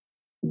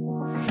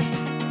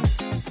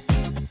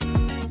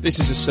This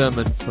is a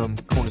sermon from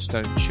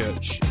Cornerstone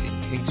Church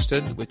in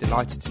Kingston. We're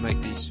delighted to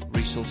make these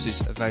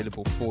resources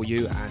available for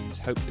you and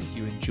hope that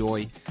you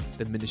enjoy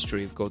the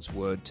ministry of God's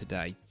Word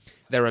today.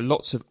 There are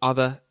lots of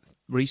other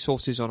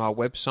resources on our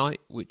website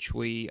which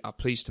we are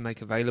pleased to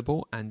make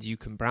available, and you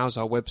can browse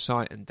our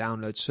website and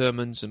download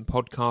sermons and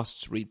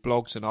podcasts, read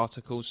blogs and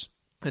articles.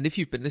 And if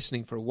you've been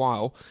listening for a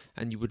while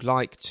and you would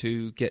like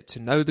to get to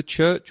know the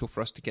church or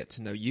for us to get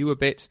to know you a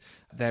bit,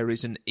 there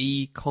is an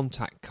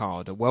e-contact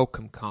card, a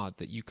welcome card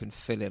that you can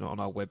fill in on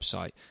our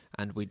website,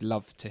 and we'd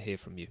love to hear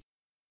from you.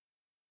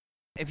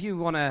 If you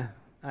want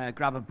to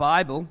grab a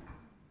Bible,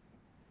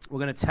 we're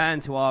going to turn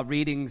to our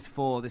readings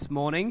for this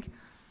morning.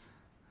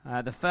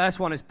 The first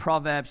one is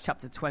Proverbs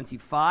chapter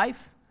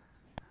 25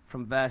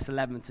 from verse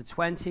 11 to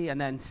 20, and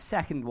then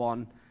second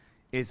one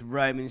is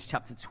Romans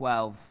chapter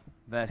 12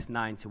 verse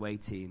 9 to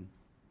 18.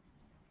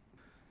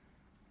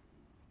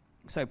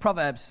 So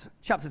Proverbs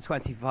chapter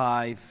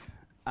 25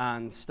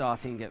 and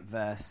starting at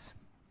verse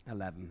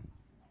 11.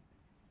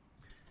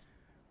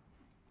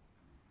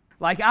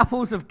 Like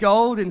apples of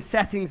gold in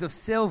settings of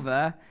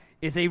silver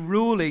is a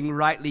ruling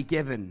rightly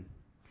given.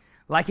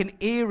 Like an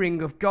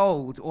earring of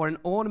gold or an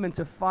ornament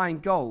of fine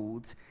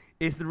gold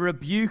is the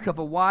rebuke of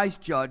a wise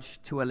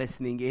judge to a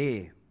listening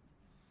ear.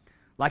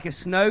 Like a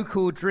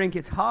snow-cooled drink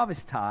at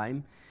harvest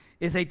time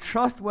is a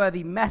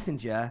trustworthy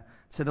messenger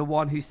to the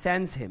one who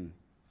sends him.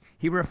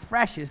 He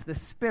refreshes the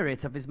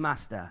spirit of his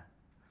master.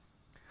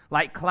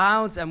 Like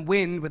clouds and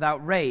wind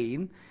without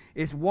rain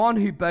is one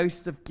who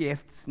boasts of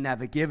gifts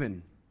never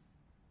given.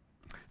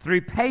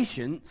 Through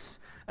patience,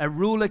 a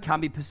ruler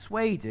can be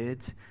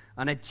persuaded,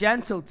 and a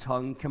gentle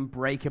tongue can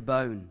break a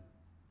bone.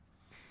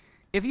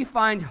 If you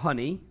find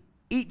honey,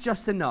 eat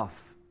just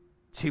enough.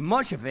 Too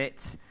much of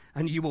it,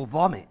 and you will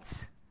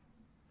vomit.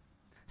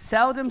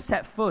 Seldom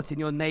set foot in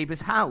your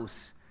neighbor's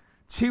house.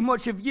 Too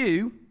much of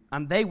you,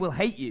 and they will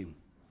hate you.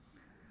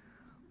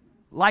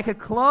 Like a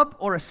club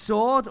or a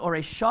sword or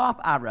a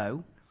sharp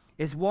arrow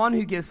is one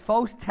who gives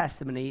false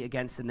testimony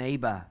against a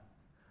neighbor.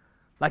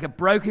 Like a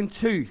broken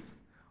tooth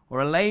or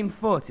a lame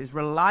foot is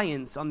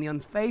reliance on the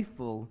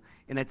unfaithful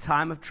in a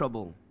time of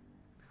trouble.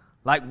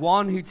 Like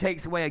one who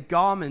takes away a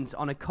garment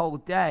on a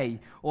cold day,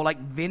 or like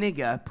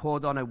vinegar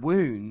poured on a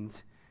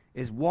wound,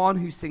 is one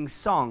who sings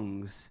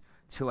songs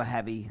to a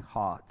heavy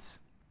heart.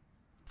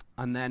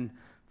 And then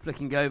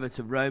flicking over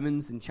to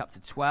Romans in chapter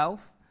 12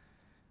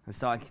 and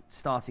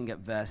starting at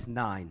verse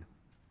 9.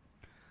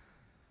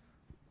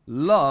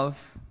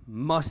 Love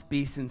must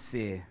be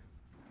sincere.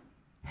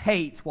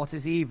 Hate what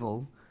is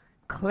evil.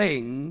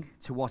 Cling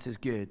to what is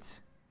good.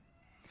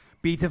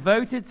 Be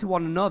devoted to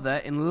one another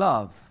in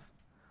love.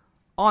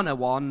 Honor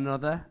one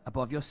another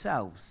above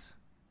yourselves.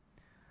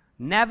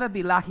 Never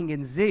be lacking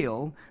in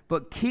zeal,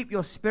 but keep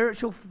your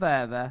spiritual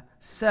fervor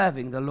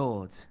serving the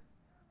Lord.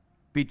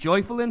 Be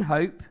joyful in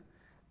hope,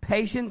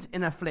 patient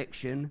in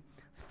affliction,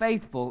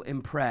 faithful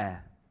in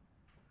prayer.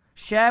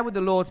 Share with the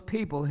Lord's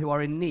people who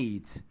are in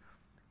need.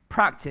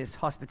 Practice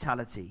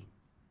hospitality.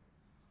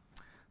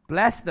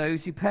 Bless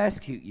those who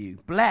persecute you.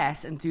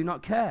 Bless and do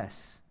not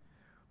curse.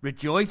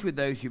 Rejoice with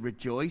those who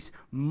rejoice.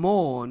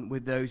 Mourn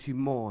with those who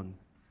mourn.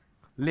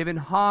 Live in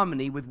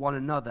harmony with one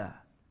another.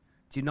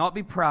 Do not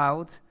be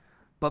proud,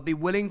 but be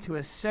willing to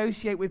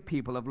associate with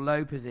people of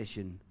low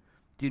position.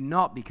 Do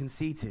not be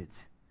conceited.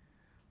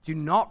 Do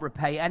not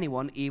repay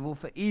anyone evil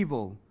for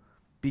evil.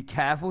 Be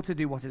careful to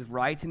do what is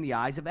right in the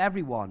eyes of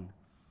everyone.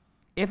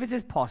 If it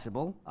is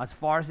possible, as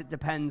far as it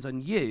depends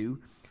on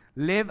you,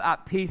 live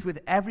at peace with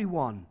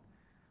everyone.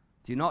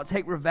 Do not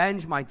take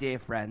revenge, my dear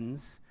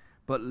friends,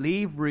 but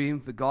leave room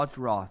for God's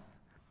wrath.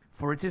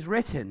 For it is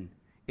written,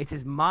 "It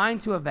is mine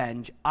to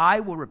avenge, I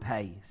will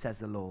repay," says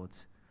the Lord.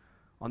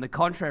 On the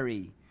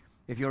contrary,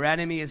 if your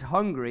enemy is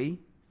hungry,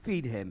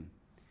 feed him.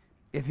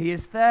 If he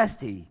is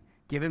thirsty,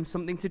 give him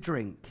something to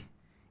drink.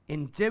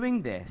 In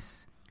doing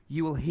this,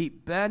 you will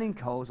heap burning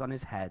coals on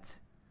his head.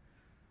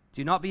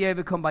 Do not be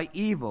overcome by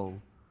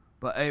evil,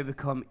 but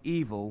overcome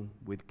evil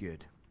with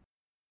good.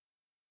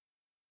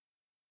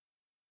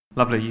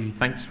 Lovely.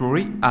 Thanks,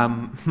 Rory.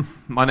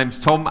 My name's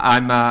Tom.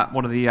 I'm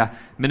one of the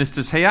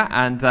ministers here,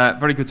 and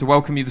very good to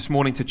welcome you this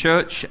morning to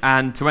church.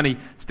 And to any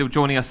still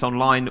joining us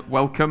online,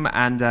 welcome,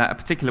 and a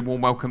particular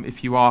warm welcome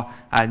if you are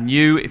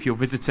new, if you're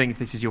visiting, if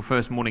this is your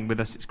first morning with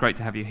us. It's great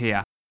to have you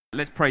here.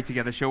 Let's pray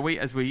together, shall we?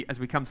 As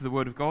we come to the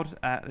Word of God,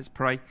 let's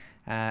pray.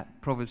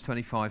 Proverbs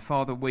 25.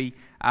 Father, we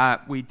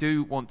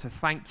do want to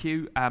thank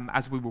you,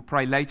 as we will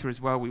pray later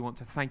as well. We want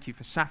to thank you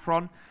for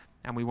Saffron.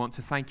 And we want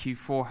to thank you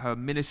for her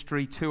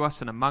ministry to us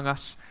and among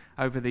us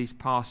over these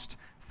past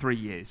 3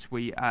 years.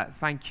 We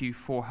thank you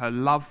for her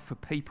love for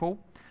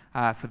people,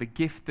 for the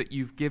gift that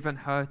you've given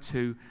her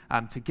to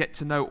get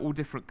to know all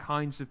different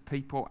kinds of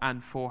people,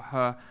 and for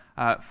her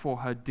for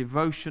her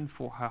devotion,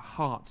 for her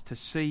heart to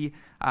see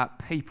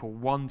people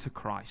won to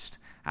Christ.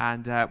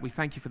 And we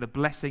thank you for the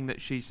blessing that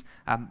she's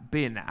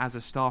been as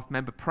a staff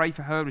member. Pray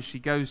for her as she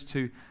goes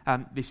to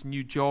this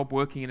new job,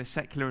 working in a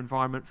secular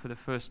environment for the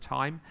first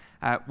time.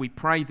 We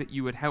pray that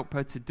you would help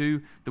her to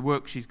do the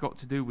work she's got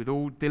to do with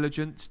all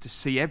diligence, to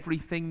see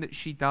everything that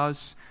she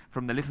does,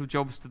 from the little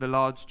jobs to the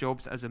large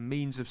jobs, as a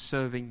means of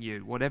serving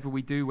you. Whatever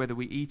we do, whether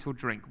we eat or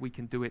drink, we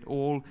can do it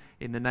all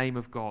in the name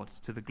of God,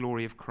 to the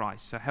glory of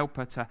Christ. So help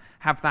her to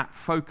have that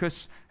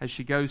focus as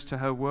she goes to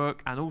her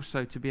work, and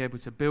also to be able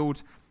to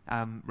build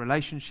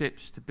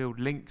relationships, to build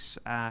links,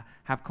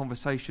 have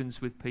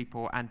conversations with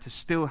people, and to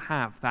still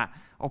have that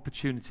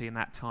opportunity and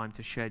that time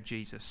to share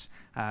Jesus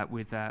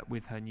with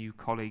her new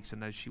colleagues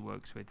and those she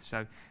works with.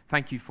 So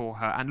thank you for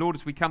her. And Lord,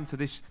 as we come to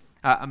this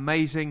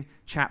amazing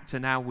chapter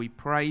now, we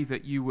pray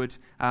that you would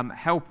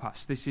help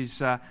us. This is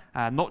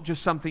not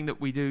just something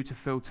that we do to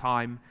fill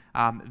time.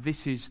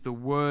 This is the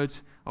word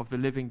of the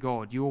living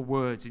God, your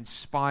words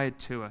inspired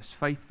to us,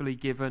 faithfully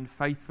given,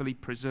 faithfully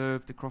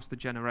preserved across the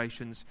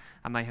generations,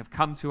 and they have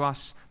come to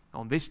us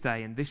on this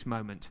day and this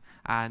moment.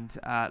 And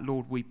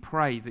Lord, we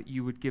pray that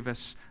you would give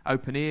us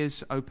open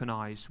ears, open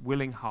eyes,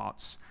 willing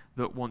hearts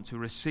that want to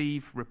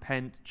receive,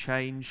 repent,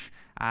 change,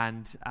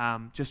 and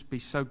just be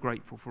so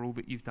grateful for all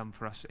that you've done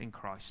for us in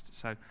Christ.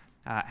 So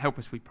help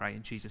us, we pray,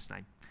 in Jesus'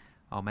 name.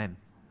 Amen.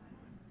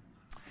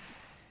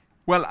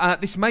 Well,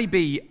 this may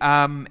be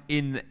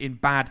in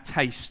bad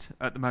taste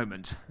at the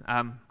moment,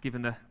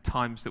 given the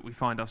times that we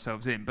find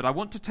ourselves in, but I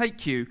want to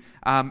take you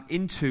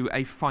into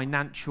a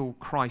financial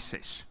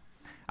crisis.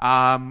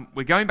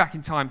 We're going back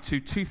in time to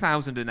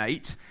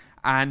 2008,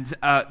 and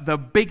the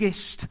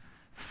biggest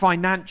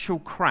financial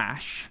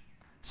crash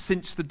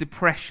since the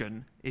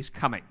Depression is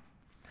coming.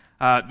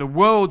 The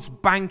world's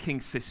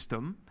banking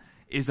system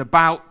is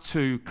about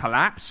to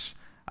collapse.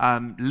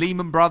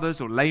 Lehman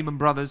Brothers, or Lehman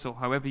Brothers, or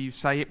however you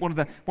say it, one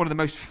of the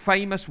most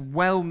famous,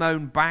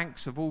 well-known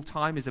banks of all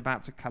time is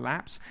about to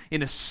collapse.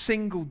 In a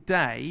single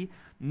day,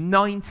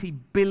 £90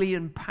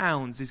 billion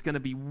is going to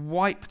be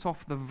wiped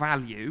off the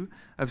value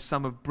of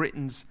some of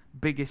Britain's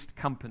biggest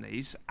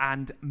companies,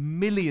 and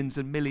millions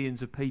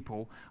of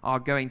people are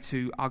going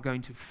to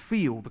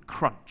feel the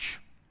crunch.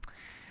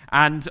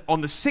 And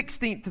on the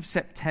 16th of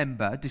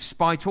September,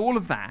 despite all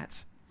of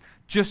that,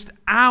 just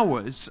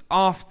hours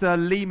after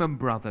Lehman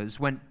Brothers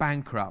went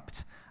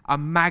bankrupt, a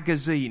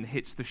magazine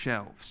hits the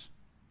shelves.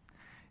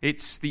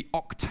 It's the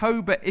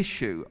October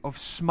issue of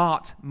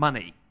Smart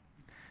Money,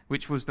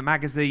 which was the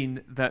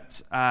magazine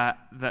that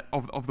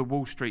of the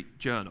Wall Street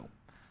Journal.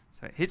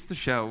 So it hits the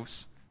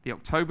shelves, the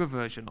October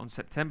version, on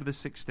September the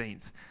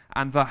 16th,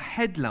 and the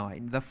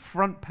headline, the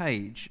front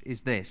page,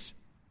 is this: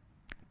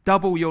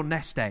 "Double your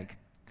nest egg.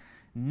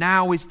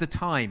 Now is the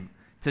time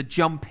to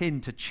jump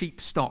into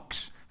cheap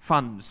stocks,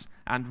 funds,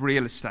 and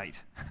real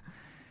estate."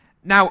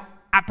 Now,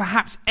 at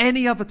perhaps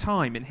any other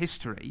time in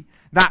history,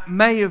 that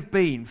may have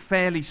been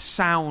fairly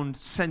sound,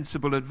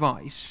 sensible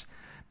advice,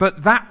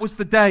 but that was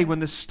the day when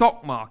the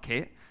stock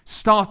market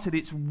started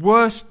its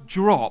worst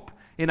drop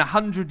in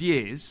 100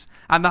 years,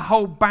 and the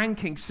whole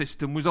banking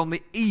system was on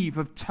the eve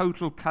of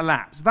total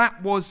collapse.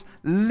 That was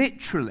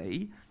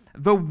literally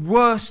the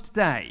worst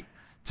day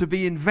to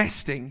be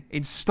investing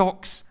in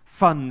stocks,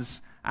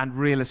 funds, and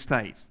real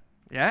estate.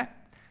 Yeah?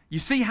 You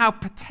see how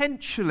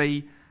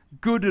potentially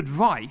good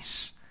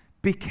advice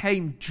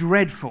became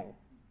dreadful.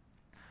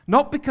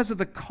 Not because of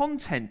the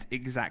content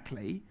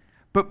exactly,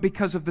 but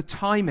because of the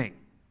timing.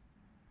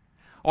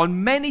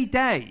 On many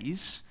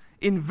days,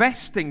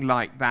 investing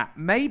like that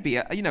may be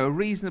a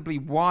reasonably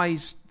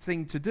wise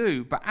thing to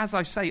do, but as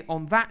I say,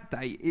 on that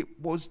day,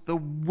 it was the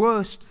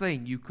worst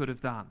thing you could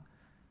have done.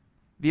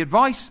 The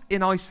advice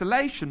in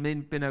isolation may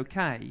have been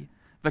okay.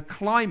 The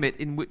climate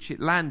in which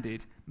it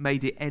landed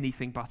made it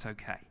anything but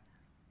okay.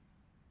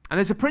 And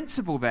there's a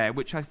principle there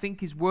which I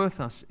think is worth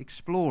us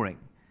exploring.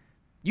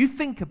 You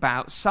think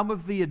about some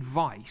of the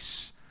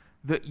advice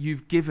that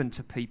you've given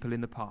to people in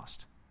the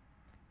past.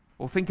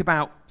 Or think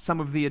about some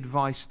of the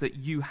advice that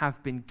you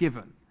have been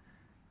given.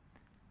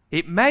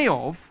 It may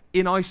have,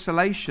 in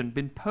isolation,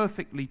 been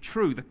perfectly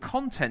true. The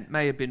content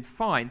may have been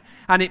fine,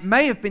 and it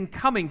may have been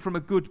coming from a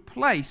good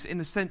place in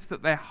the sense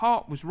that their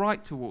heart was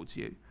right towards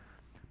you.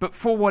 But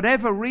for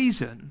whatever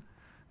reason,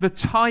 the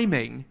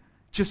timing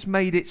just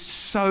made it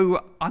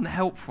so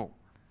unhelpful.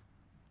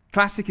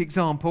 Classic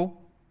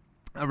example,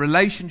 a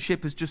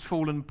relationship has just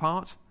fallen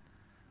apart.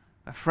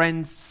 A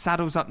friend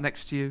saddles up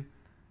next to you.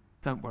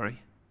 Don't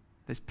worry,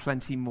 there's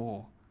plenty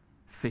more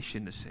fish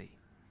in the sea.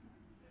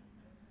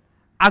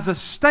 As a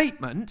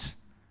statement,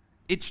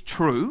 it's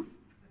true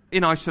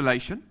in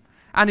isolation.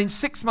 And in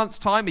 6 months'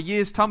 time, a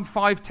year's time,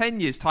 5, 10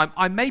 years' time,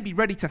 I may be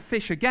ready to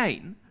fish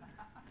again.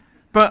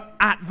 But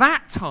at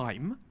that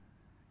time,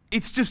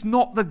 it's just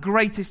not the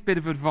greatest bit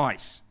of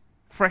advice,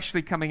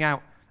 freshly coming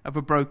out of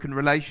a broken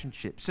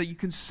relationship. So you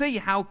can see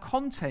how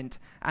content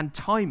and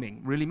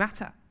timing really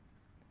matter.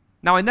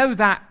 Now, I know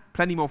that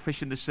plenty more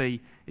fish in the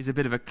sea is a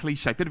bit of a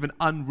cliche, a bit of an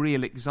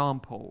unreal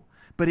example,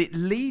 but it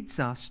leads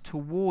us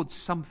towards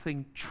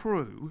something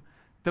true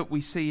that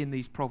we see in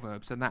these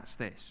Proverbs, and that's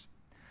this: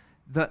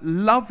 that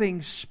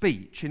loving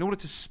speech, in order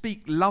to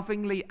speak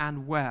lovingly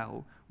and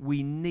well,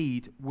 we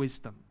need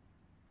wisdom.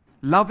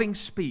 Loving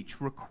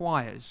speech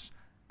requires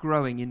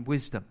growing in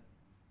wisdom.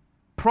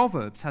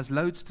 Proverbs has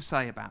loads to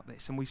say about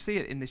this, and we see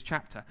it in this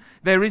chapter.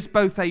 There is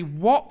both a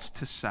what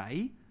to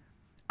say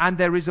and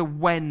there is a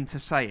when to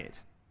say it.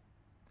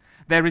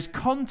 There is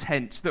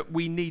content that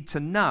we need to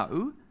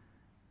know,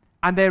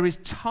 and there is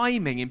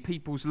timing in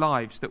people's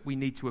lives that we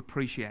need to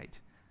appreciate.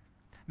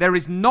 There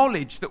is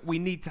knowledge that we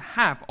need to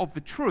have of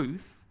the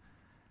truth,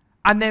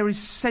 and there is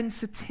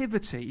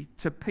sensitivity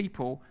to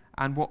people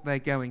and what they're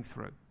going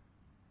through.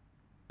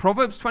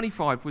 Proverbs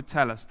 25 would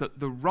tell us that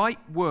the right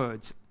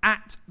words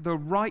at the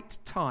right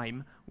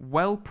time,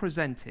 well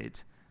presented,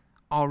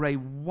 are a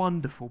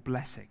wonderful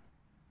blessing.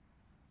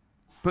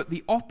 But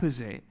the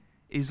opposite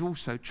is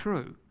also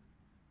true.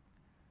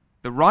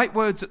 The right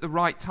words at the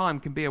right time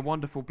can be a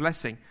wonderful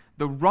blessing.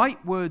 The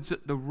right words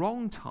at the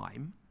wrong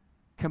time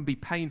can be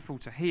painful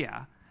to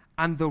hear,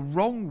 and the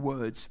wrong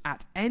words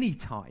at any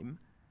time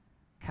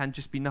can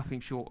just be nothing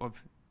short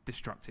of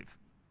destructive.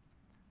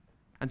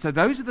 And so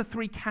those are the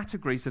three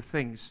categories of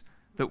things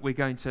that we're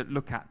going to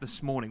look at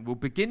this morning. We'll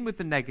begin with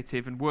the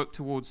negative and work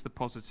towards the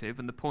positive,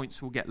 and the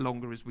points will get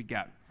longer as we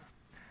go.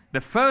 The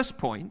first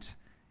point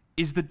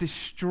is the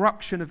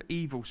destruction of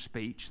evil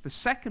speech. The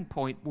second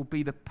point will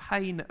be the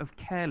pain of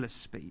careless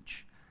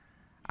speech.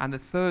 And the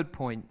third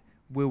point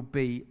will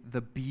be the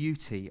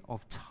beauty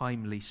of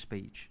timely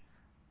speech.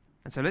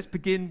 And so let's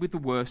begin with the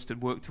worst and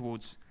work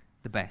towards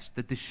the best.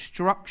 The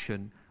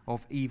destruction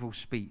of evil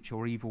speech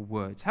or evil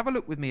words. Have a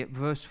look with me at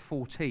verse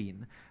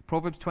 14.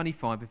 Proverbs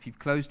 25, if you've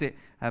closed it,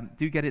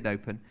 do get it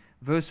open.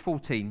 Verse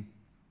 14.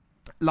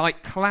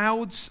 Like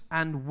clouds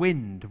and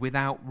wind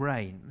without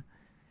rain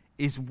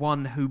is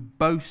one who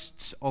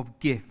boasts of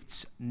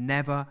gifts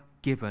never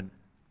given.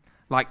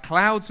 Like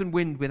clouds and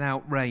wind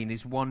without rain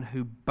is one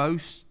who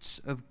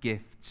boasts of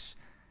gifts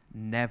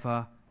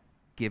never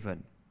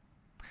given.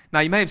 Now,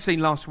 you may have seen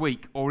last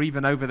week, or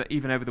even over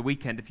the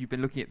weekend, if you've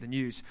been looking at the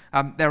news,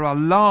 there are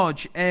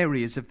large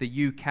areas of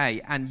the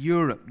UK and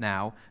Europe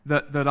now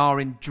that are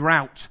in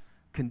drought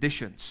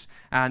conditions.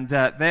 And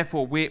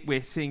therefore,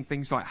 we're seeing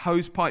things like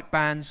hosepipe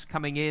bans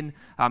coming in,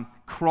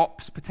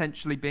 crops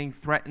potentially being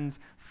threatened,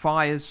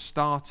 fires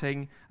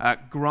starting,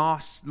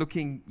 grass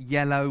looking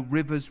yellow,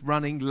 rivers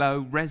running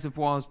low,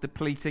 reservoirs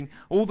depleting,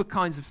 all the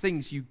kinds of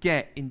things you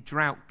get in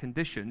drought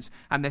conditions.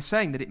 And they're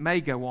saying that it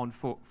may go on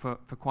for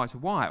quite a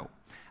while.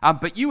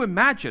 But you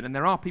imagine, and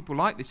there are people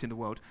like this in the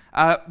world,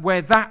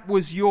 where that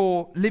was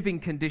your living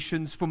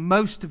conditions for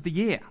most of the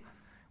year,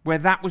 where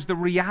that was the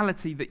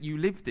reality that you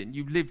lived in.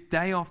 You lived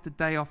day after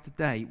day after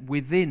day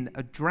within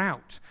a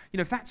drought. You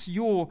know, if that's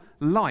your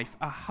life,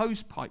 a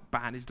hosepipe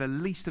ban is the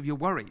least of your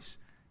worries.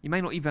 You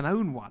may not even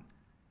own one.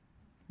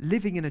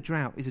 Living in a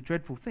drought is a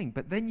dreadful thing,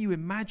 but then you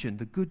imagine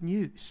the good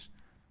news,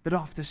 that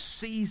after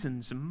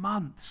seasons and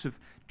months of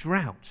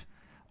drought,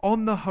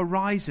 on the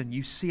horizon,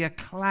 you see a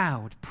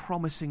cloud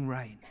promising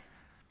rain.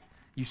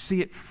 You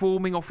see it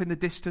forming off in the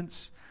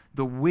distance.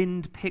 The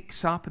wind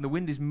picks up and the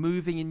wind is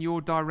moving in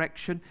your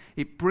direction.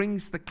 It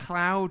brings the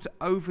cloud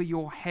over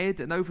your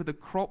head and over the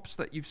crops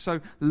that you've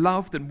so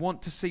loved and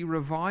want to see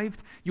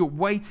revived. You're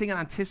waiting and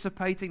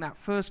anticipating that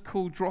first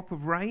cool drop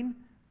of rain.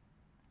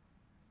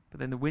 But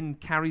then the wind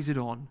carries it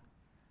on.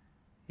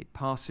 It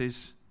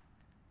passes,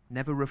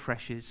 never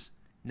refreshes,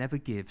 never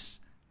gives,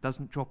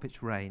 doesn't drop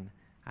its rain,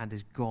 and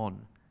is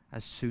gone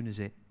as soon as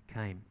it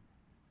came.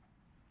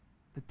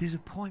 The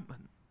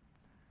disappointment.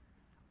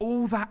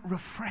 All that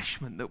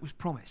refreshment that was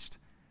promised,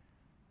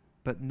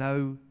 but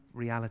no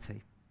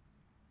reality.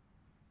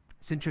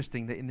 It's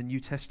interesting that in the New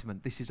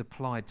Testament this is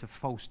applied to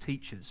false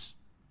teachers.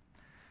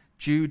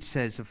 Jude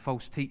says of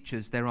false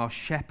teachers, there are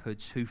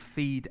shepherds who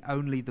feed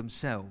only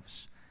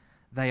themselves.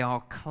 They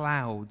are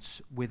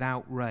clouds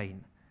without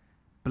rain,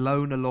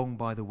 blown along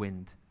by the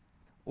wind.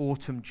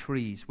 Autumn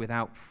trees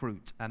without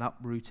fruit and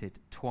uprooted,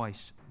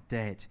 twice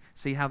dead.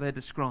 See how they're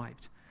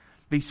described?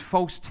 These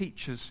false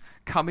teachers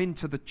come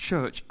into the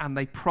church and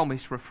they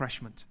promise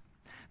refreshment.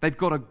 They've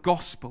got a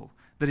gospel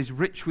that is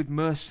rich with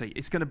mercy.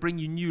 It's going to bring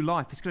you new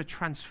life. It's going to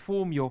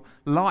transform your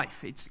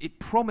life. It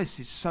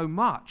promises so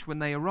much when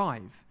they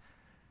arrive.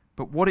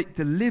 But what it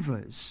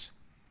delivers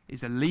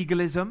is a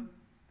legalism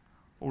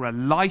or a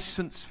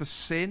license for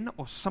sin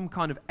or some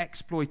kind of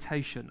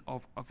exploitation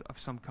of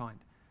some kind.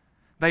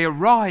 They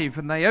arrive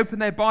and they open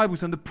their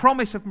Bibles and the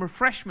promise of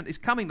refreshment is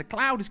coming. The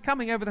cloud is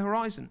coming over the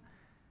horizon.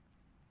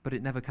 But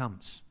it never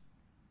comes.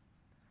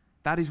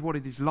 That is what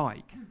it is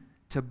like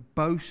to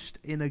boast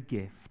in a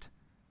gift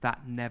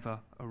that never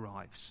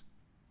arrives.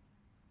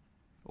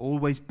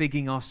 Always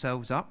bigging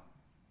ourselves up,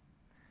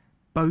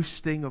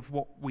 boasting of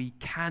what we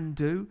can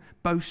do,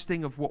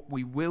 boasting of what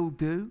we will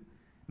do,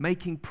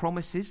 making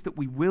promises that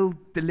we will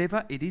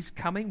deliver. It is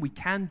coming. We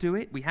can do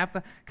it. We have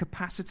the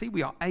capacity.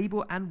 We are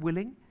able and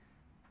willing.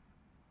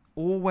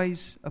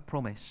 Always a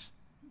promise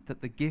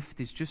that the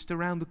gift is just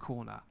around the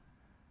corner,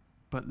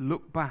 but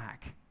look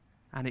back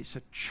and it's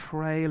a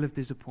trail of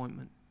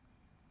disappointment.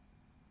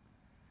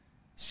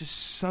 It's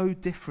just so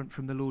different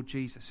from the Lord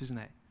Jesus, isn't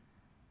it?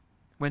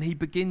 When he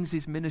begins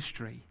his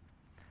ministry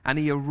and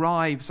he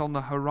arrives on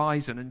the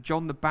horizon and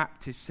John the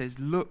Baptist says,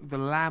 "Look, the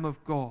Lamb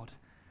of God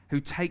who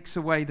takes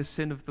away the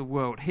sin of the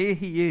world." Here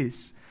he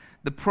is,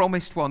 the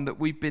promised one that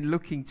we've been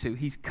looking to.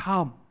 He's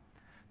come.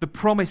 The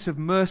promise of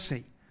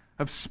mercy,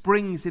 of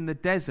springs in the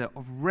desert,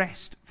 of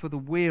rest for the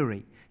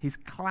weary. His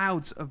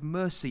clouds of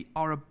mercy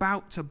are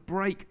about to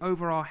break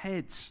over our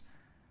heads.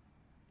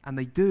 And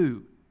they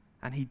do.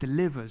 And he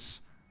delivers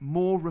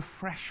more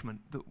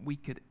refreshment than we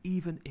could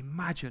even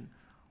imagine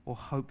or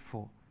hope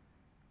for.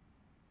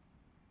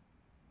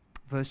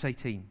 Verse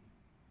 18.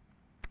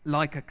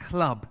 Like a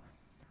club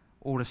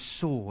or a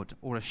sword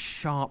or a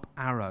sharp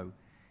arrow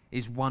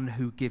is one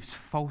who gives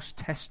false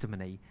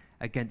testimony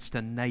against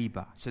a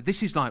neighbor. So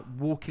this is like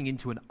walking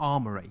into an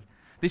armory.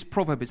 This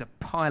proverb is a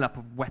pile-up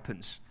of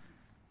weapons.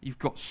 You've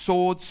got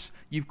swords,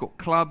 you've got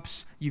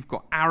clubs, you've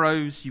got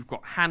arrows, you've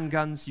got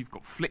handguns, you've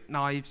got flick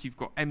knives, you've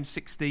got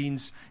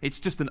M16s. It's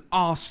just an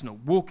arsenal,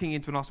 walking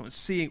into an arsenal and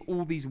seeing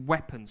all these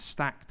weapons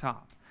stacked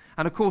up.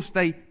 And of course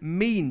they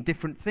mean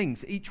different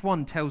things. Each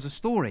one tells a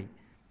story.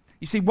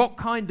 You see, what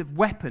kind of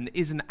weapon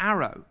is an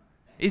arrow?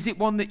 Is it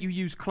one that you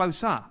use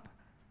close up?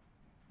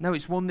 No,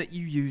 it's one that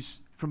you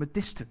use from a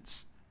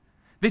distance.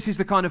 This is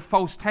the kind of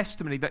false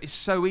testimony that is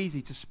so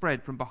easy to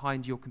spread from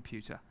behind your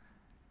computer.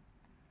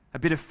 A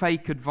bit of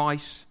fake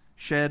advice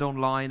shared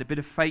online, a bit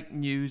of fake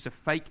news, a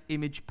fake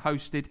image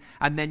posted,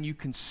 and then you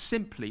can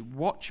simply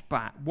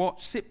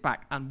sit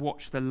back and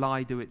watch the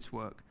lie do its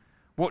work.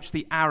 Watch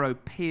the arrow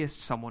pierce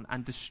someone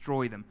and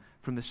destroy them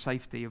from the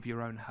safety of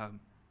your own home.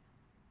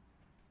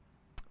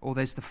 Or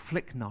there's the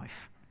flick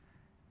knife,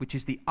 which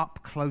is the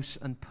up-close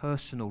and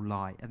personal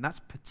lie, and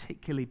that's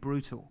particularly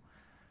brutal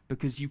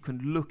because you can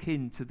look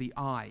into the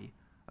eye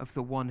of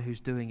the one who's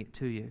doing it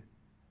to you.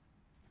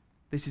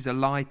 This is a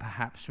lie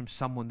perhaps from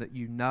someone that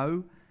you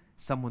know,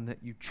 someone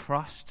that you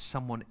trust,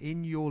 someone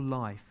in your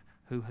life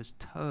who has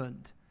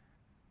turned.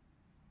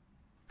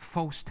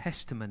 False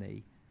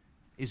testimony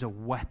is a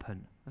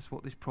weapon. That's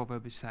what this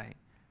proverb is saying.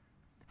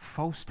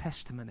 False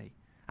testimony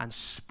and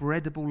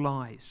spreadable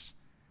lies.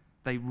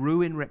 They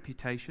ruin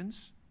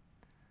reputations.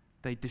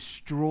 They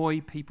destroy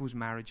people's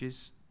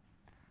marriages.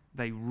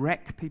 They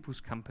wreck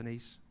people's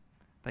companies.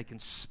 They can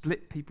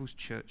split people's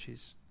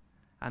churches.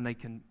 And they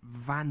can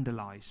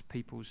vandalize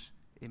people's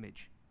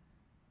image.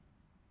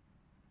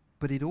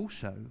 But it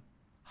also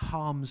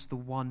harms the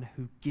one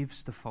who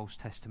gives the false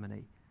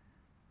testimony.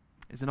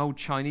 There's an old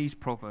Chinese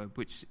proverb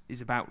which is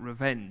about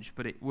revenge,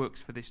 but it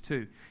works for this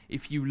too.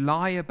 If you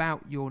lie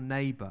about your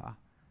neighbor,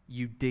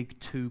 you dig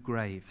 2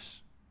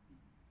 graves.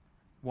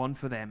 One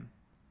for them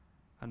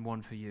and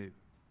one for you.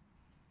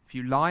 If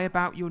you lie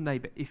about your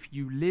neighbor, if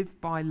you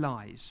live by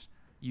lies,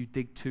 you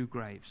dig 2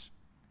 graves.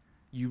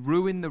 You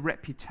ruin the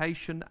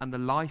reputation and the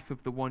life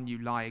of the one you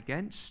lie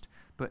against,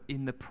 but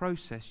in the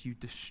process you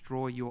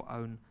destroy your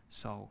own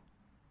soul.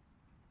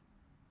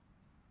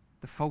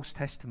 The false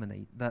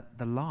testimony, that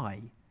the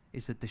lie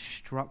is a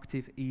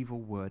destructive, evil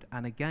word.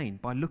 And again,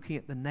 by looking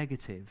at the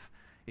negative,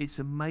 it's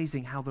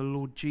amazing how the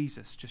Lord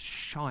Jesus just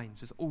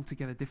shines as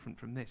altogether different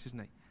from this,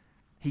 isn't he?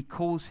 He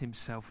calls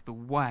himself the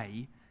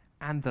way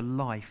and the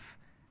life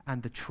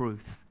and the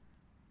truth.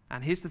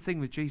 And here's the thing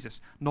with Jesus.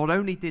 Not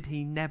only did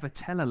he never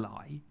tell a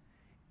lie,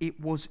 it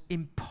was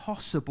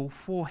impossible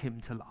for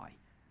him to lie.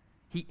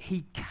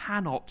 He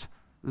cannot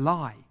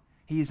lie.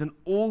 He is an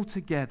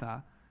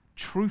altogether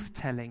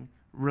truth-telling,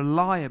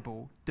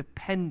 reliable,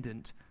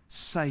 dependent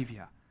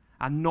Saviour.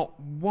 And not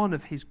one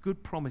of his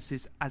good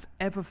promises has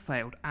ever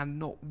failed, and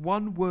not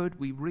one word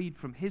we read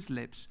from his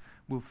lips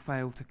will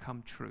fail to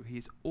come true. He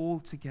is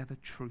altogether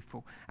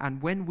truthful.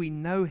 And when we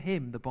know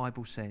him, the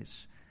Bible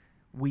says,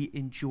 we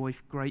enjoy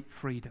great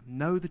freedom.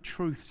 Know the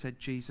truth, said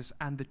Jesus,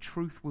 and the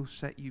truth will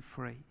set you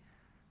free.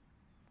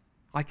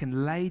 I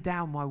can lay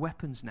down my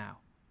weapons now.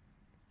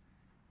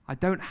 I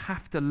don't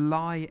have to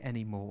lie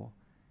anymore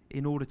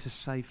in order to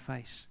save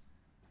face.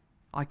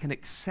 I can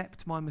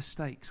accept my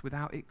mistakes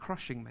without it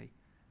crushing me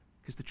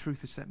because the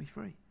truth has set me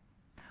free.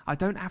 I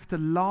don't have to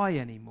lie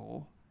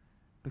anymore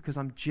because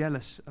I'm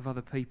jealous of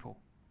other people.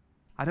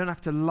 I don't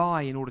have to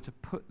lie in order to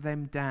put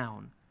them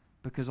down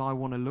because I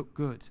want to look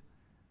good.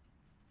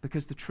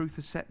 Because the truth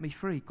has set me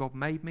free. God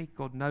made me.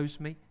 God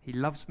knows me. He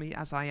loves me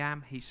as I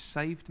am. He's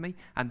saved me.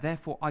 And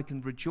therefore I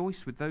can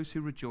rejoice with those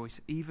who rejoice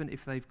even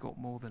if they've got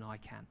more than I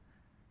can.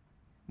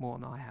 More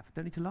than I have. I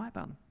don't need to lie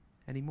about them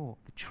anymore.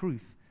 The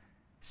truth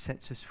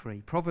sets us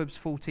free. Proverbs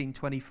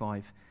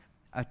 14:25.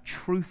 A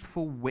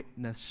truthful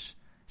witness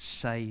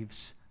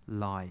saves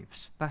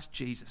lives. That's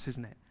Jesus,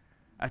 isn't it?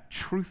 A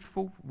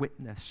truthful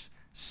witness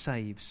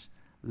saves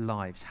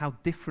lives. How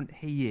different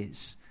he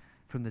is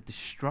from the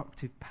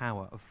destructive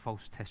power of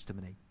false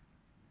testimony.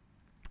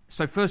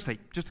 So firstly,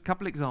 just a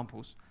couple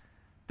examples.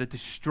 The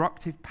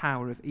destructive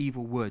power of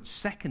evil words.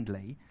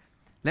 Secondly,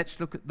 let's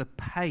look at the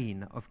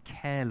pain of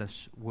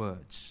careless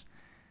words.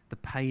 The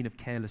pain of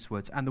careless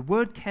words. And the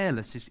word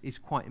careless is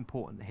quite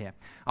important here.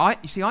 I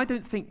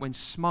don't think when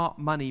Smart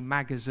Money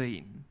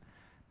magazine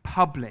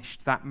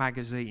published that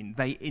magazine,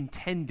 they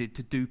intended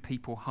to do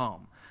people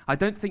harm. I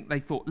don't think they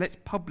thought, let's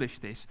publish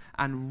this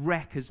and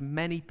wreck as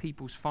many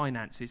people's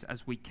finances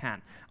as we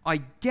can. I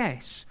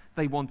guess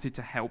they wanted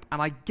to help,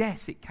 and I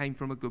guess it came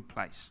from a good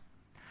place.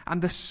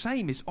 And the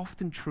same is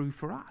often true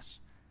for us.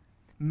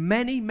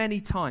 Many,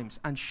 many times,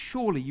 and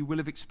surely you will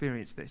have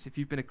experienced this if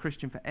you've been a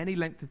Christian for any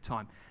length of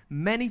time,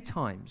 many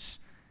times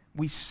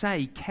we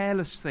say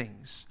careless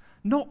things,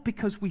 not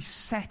because we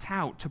set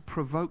out to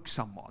provoke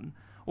someone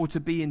or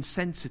to be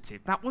insensitive.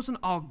 That wasn't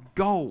our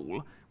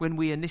goal when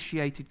we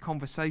initiated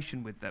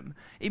conversation with them.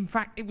 In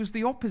fact, it was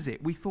the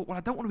opposite. We thought, well,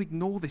 I don't want to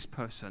ignore this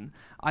person.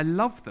 I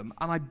love them,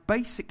 and I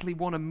basically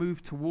want to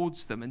move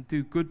towards them and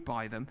do good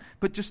by them.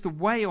 But just the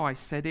way I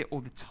said it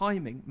or the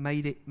timing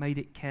made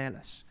it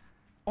careless.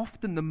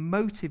 Often the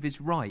motive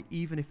is right,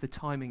 even if the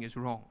timing is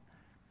wrong.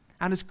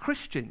 And as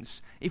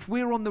Christians, if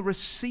we're on the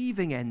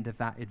receiving end of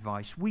that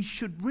advice, we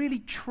should really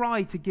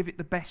try to give it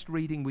the best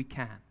reading we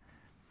can.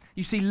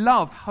 You see,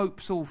 love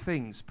hopes all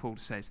things, Paul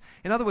says.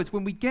 In other words,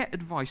 when we get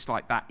advice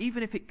like that,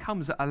 even if it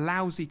comes at a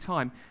lousy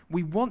time,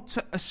 we want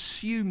to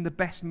assume the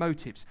best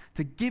motives,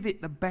 to give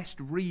it the best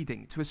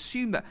reading, to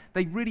assume that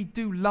they really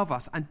do love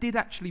us and did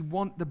actually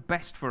want the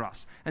best for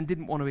us and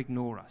didn't want to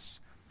ignore us.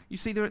 You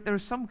see, there are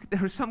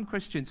some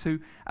Christians who,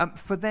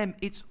 for them,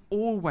 it's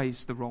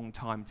always the wrong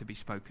time to be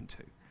spoken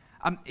to.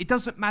 It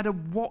doesn't matter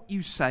what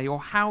you say or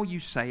how you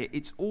say it,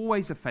 it's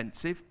always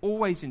offensive,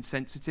 always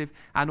insensitive,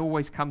 and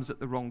always comes at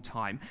the wrong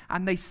time.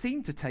 And they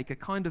seem to take a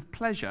kind of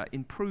pleasure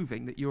in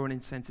proving that you're an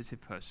insensitive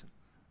person.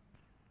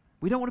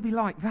 We don't want to be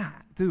like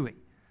that, do we?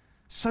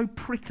 So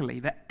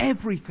prickly that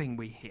everything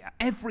we hear,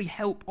 every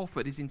help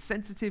offered is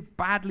insensitive,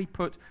 badly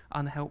put,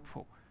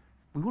 unhelpful.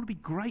 We want to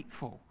be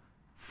grateful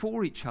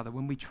for each other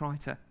when we try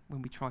to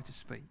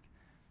speak.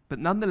 But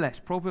nonetheless,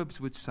 Proverbs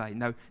would say,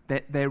 no,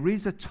 there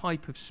is a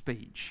type of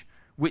speech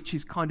which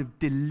is kind of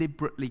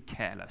deliberately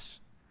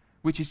careless,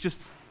 which is just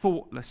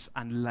thoughtless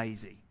and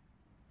lazy.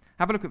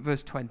 Have a look at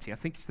verse 20. I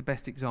think it's the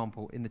best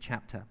example in the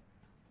chapter.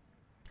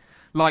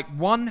 Like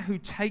one who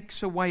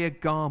takes away a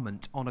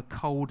garment on a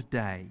cold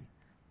day,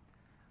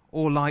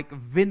 or like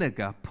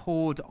vinegar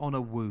poured on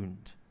a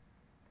wound,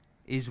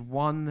 is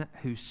one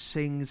who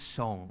sings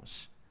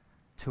songs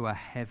to a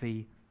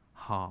heavy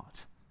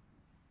heart.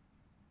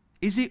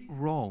 Is it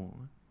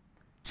wrong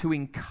to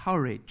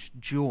encourage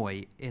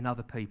joy in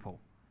other people?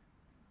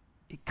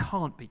 It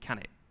can't be, can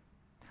it?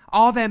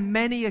 Are there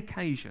many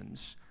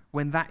occasions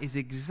when that is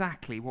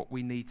exactly what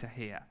we need to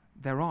hear?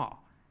 There are.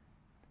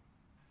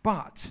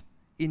 But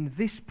in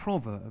this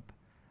proverb,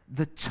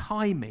 the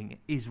timing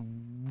is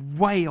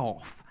way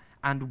off,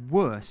 and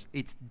worse,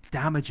 it's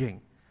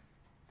damaging.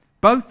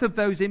 Both of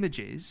those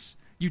images,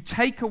 you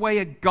take away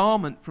a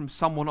garment from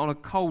someone on a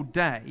cold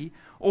day,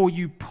 or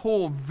you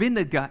pour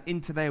vinegar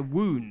into their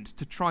wound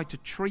to try to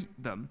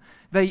treat them,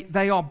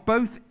 they are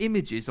both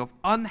images of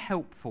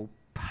unhelpful,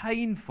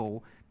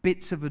 painful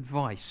bits of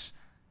advice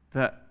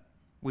that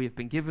we have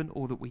been given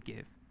or that we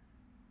give.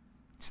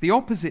 It's the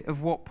opposite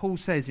of what Paul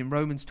says in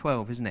Romans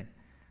 12, isn't it?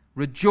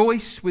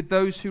 Rejoice with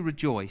those who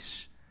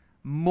rejoice,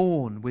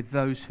 mourn with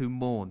those who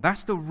mourn.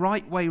 That's the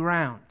right way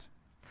round.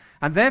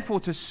 And therefore,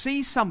 to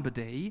see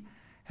somebody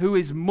who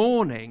is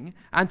mourning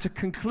and to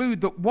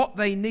conclude that what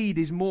they need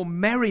is more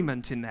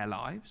merriment in their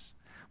lives,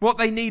 what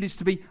they need is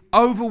to be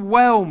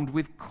overwhelmed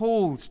with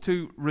calls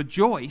to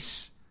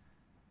rejoice,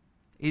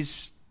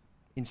 is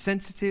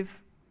insensitive,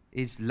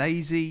 is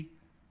lazy,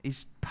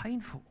 is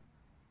painful.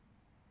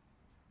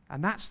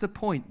 And that's the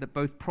point that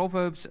both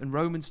Proverbs and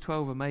Romans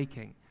 12 are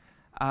making.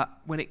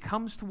 When it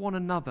comes to one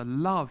another,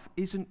 love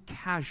isn't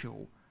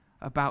casual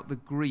about the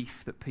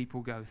grief that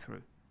people go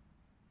through.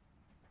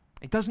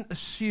 It doesn't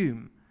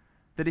assume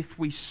that if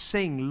we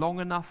sing long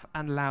enough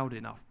and loud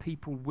enough,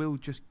 people will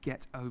just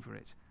get over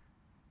it.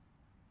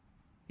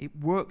 It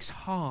works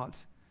hard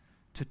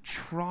to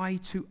try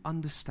to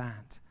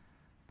understand,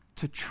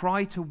 to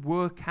try to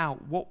work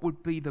out what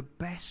would be the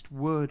best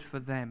word for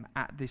them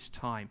at this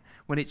time.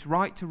 When it's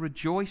right to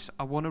rejoice,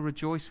 I want to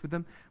rejoice with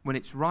them. When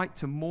it's right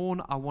to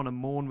mourn, I want to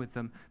mourn with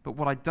them. But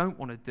what I don't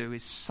want to do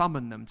is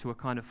summon them to a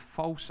kind of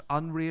false,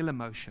 unreal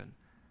emotion,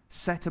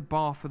 set a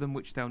bar for them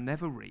which they'll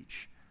never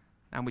reach,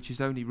 and which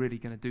is only really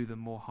going to do them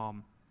more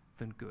harm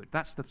than good.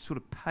 That's the sort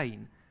of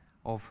pain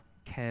of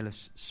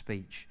careless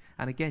speech.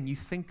 And again, you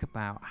think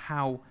about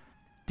how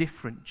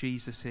different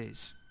Jesus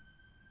is.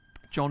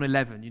 John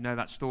 11, you know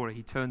that story.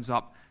 He turns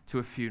up to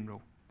a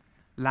funeral.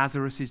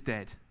 Lazarus is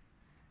dead.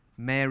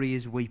 Mary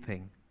is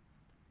weeping.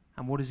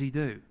 And what does he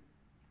do?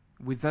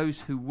 With those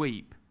who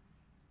weep,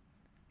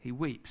 he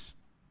weeps.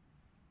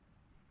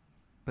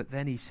 But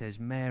then he says,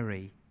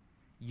 Mary,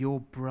 your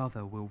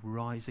brother will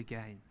rise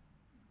again.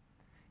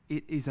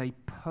 It is a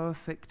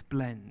perfect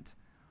blend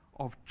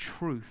of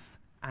truth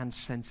and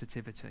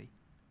sensitivity.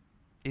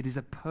 It is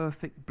a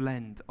perfect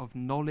blend of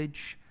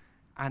knowledge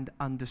and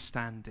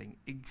understanding,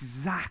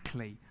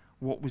 exactly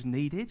what was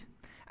needed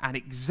and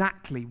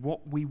exactly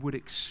what we would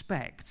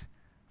expect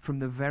from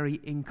the very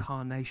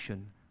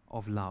incarnation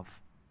of love.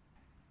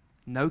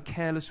 No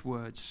careless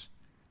words,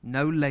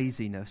 no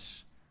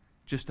laziness,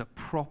 just a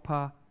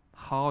proper,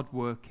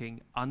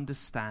 hard-working,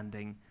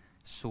 understanding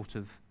sort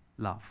of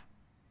love.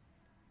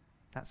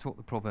 That's what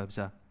the Proverbs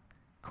are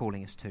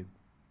calling us to.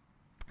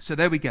 So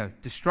there we go.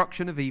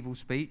 Destruction of evil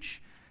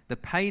speech, the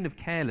pain of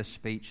careless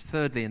speech.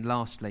 Thirdly and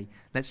lastly,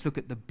 let's look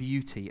at the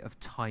beauty of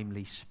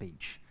timely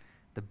speech.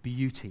 The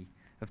beauty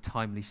of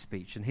timely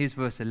speech. And here's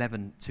verse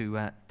 11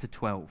 to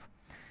 12.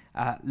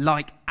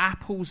 Like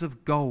apples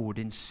of gold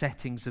in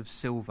settings of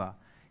silver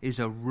is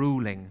a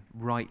ruling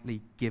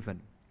rightly given.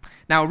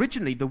 Now,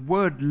 originally, the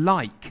word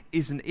like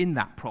isn't in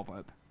that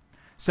proverb.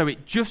 So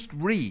it just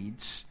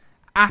reads,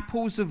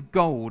 apples of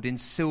gold in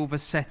silver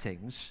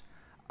settings,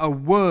 a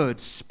word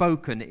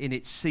spoken in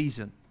its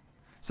season.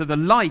 So the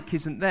like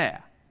isn't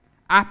there.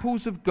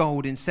 Apples of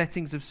gold in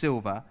settings of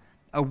silver,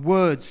 a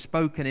word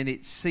spoken in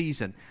its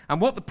season.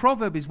 And what the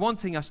proverb is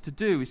wanting us to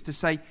do is to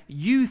say,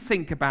 you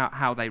think about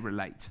how they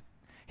relate.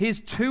 Here's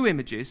two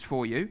images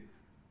for you.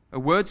 A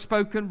word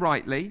spoken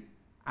rightly,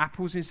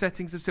 apples in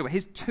settings of silver.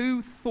 Here's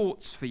two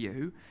thoughts for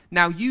you.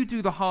 Now you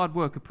do the hard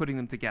work of putting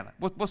them together.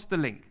 What's the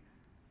link?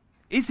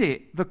 Is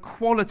it the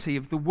quality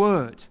of the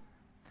word?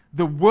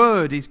 The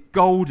word is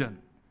golden.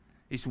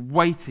 It's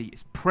weighty.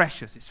 It's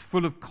precious. It's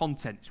full of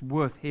content. It's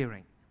worth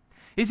hearing.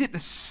 Is it the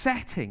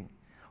setting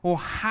or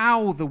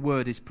how the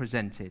word is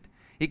presented?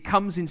 It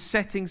comes in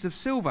settings of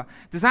silver.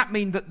 Does that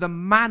mean that the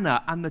manner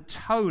and the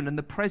tone and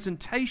the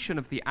presentation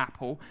of the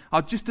apple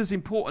are just as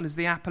important as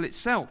the apple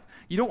itself?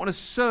 You don't want to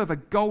serve a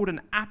golden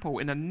apple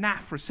in a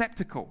naff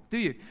receptacle, do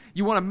you?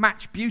 You want to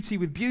match beauty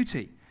with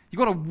beauty. You've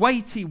got a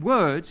weighty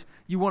word,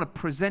 you want to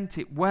present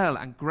it well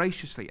and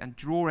graciously and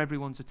draw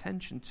everyone's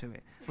attention to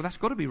it. Well, that's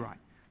got to be right.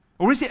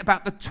 Or is it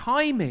about the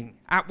timing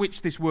at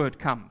which this word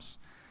comes?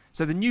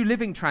 So the New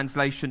Living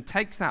Translation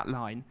takes that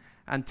line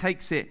and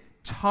takes it,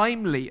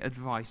 timely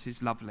advice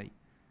is lovely,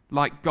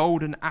 like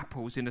golden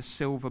apples in a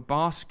silver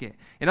basket.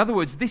 In other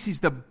words, this is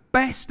the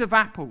best of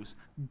apples,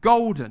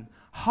 golden,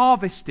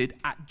 harvested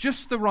at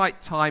just the right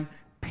time,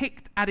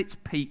 picked at its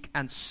peak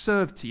and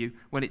served to you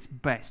when it's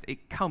best.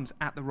 It comes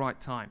at the right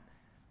time.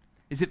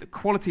 Is it the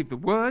quality of the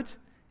word?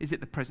 Is it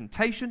the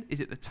presentation? Is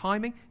it the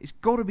timing? It's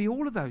got to be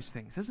all of those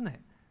things, hasn't it?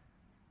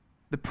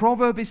 The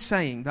proverb is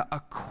saying that a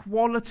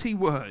quality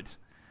word,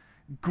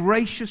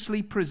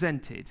 graciously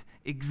presented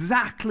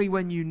exactly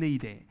when you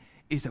need it,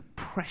 is a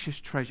precious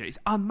treasure. It's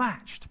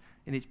unmatched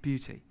in its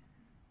beauty.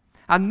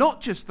 And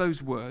not just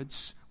those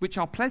words which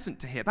are pleasant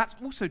to hear. That's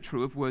also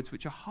true of words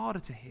which are harder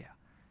to hear.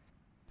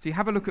 So you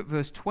have a look at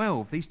verse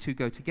 12. These two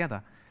go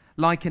together.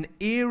 Like an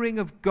earring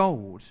of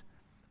gold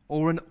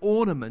or an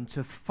ornament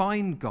of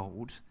fine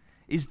gold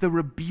is the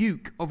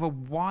rebuke of a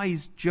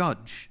wise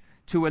judge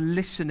to a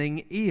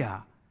listening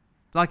ear.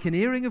 Like an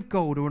earring of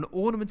gold or an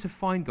ornament of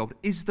fine gold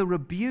is the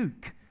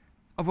rebuke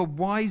of a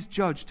wise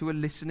judge to a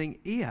listening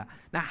ear.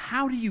 Now,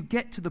 how do you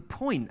get to the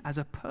point as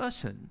a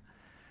person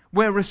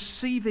where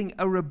receiving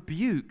a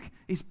rebuke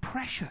is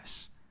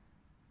precious?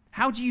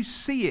 How do you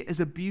see it as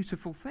a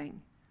beautiful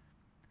thing?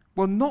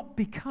 Well, not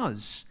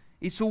because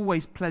it's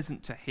always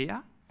pleasant to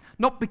hear,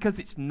 not because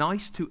it's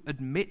nice to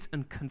admit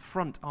and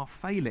confront our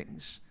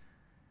failings,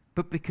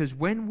 but because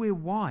when we're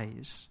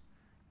wise,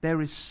 there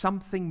is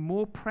something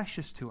more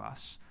precious to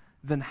us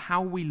than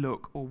how we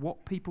look or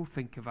what people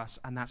think of us,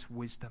 and that's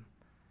wisdom.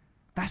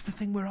 That's the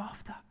thing we're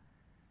after.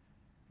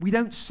 We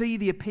don't see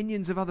the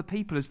opinions of other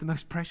people as the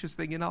most precious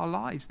thing in our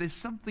lives. There's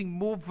something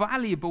more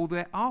valuable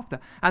they're after.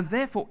 And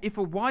therefore, if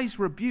a wise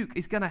rebuke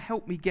is going to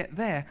help me get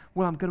there,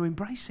 well, I'm going to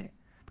embrace it.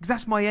 Because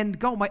that's my end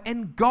goal. My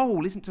end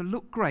goal isn't to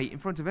look great in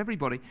front of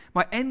everybody.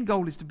 My end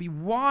goal is to be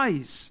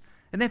wise.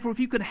 And therefore, if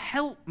you can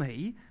help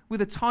me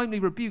with a timely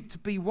rebuke to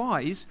be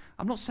wise,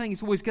 I'm not saying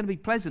it's always going to be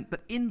pleasant,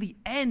 but in the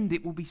end,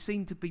 it will be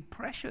seen to be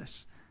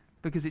precious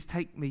because it's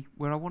taken me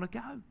where I want to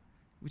go,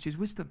 which is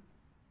wisdom.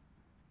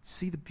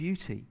 See the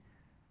beauty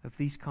of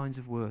these kinds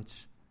of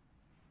words.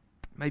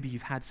 Maybe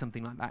you've had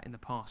something like that in the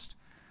past.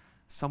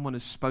 Someone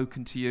has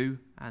spoken to you,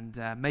 and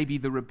maybe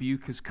the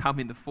rebuke has come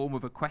in the form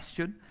of a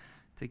question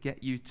to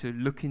get you to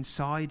look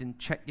inside and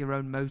check your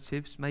own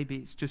motives. Maybe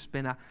it's just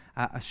been a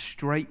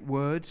straight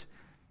word.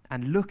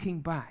 And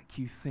looking back,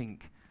 you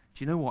think,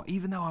 do you know what?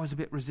 Even though I was a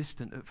bit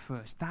resistant at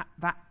first,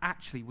 that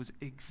actually was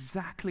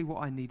exactly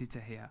what I needed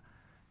to hear.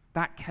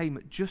 That came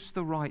at just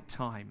the right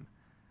time.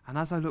 And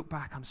as I look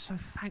back, I'm so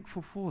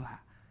thankful for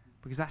that,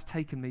 because that's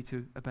taken me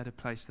to a better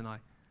place than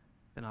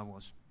I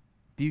was.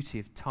 Beauty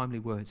of timely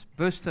words.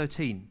 Verse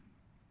 13,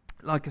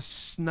 like a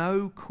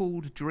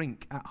snow-cooled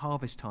drink at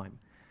harvest time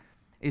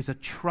is a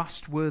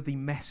trustworthy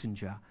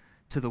messenger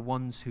to the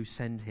ones who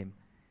send him.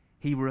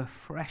 He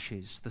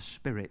refreshes the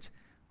spirit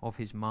of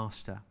his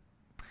master.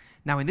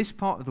 Now, in this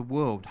part of the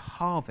world,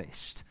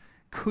 harvest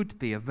could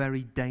be a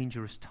very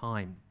dangerous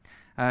time.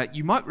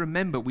 You might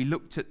remember we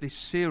looked at this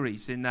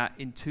series in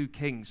 2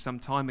 Kings some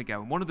time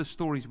ago, and one of the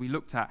stories we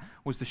looked at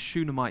was the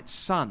Shunammite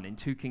son in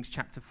 2 Kings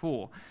chapter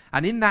 4.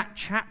 And in that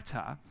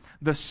chapter,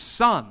 the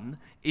son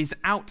is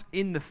out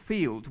in the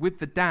field with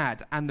the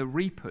dad and the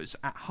reapers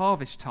at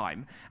harvest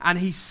time, and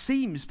he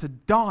seems to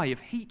die of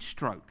heat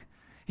stroke.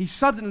 He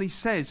suddenly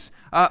says,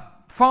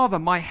 "Father,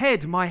 my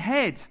head, my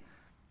head."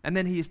 And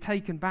then he is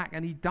taken back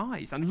and he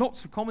dies. And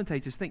lots of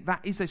commentators think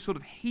that is a sort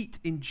of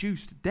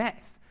heat-induced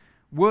death,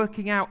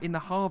 working out in the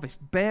harvest,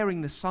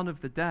 bearing the sun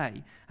of the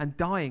day, and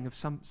dying of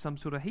some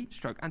sort of heat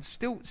stroke. And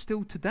still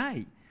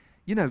today,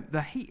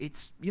 the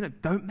heat,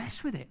 don't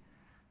mess with it.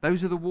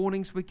 Those are the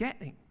warnings we're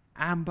getting.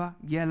 Amber,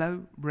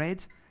 yellow,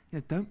 red.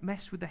 Don't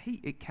mess with the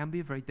heat. It can be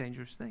a very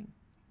dangerous thing.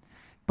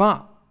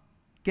 But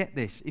get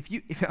this: if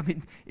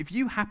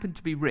you happen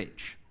to be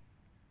rich,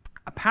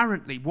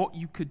 apparently what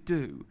you could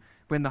do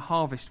when the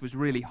harvest was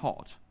really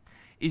hot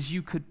is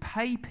you could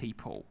pay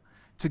people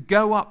to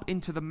go up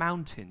into the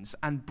mountains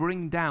and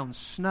bring down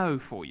snow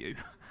for you,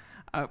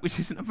 which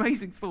is an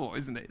amazing thought,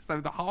 isn't it?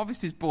 So the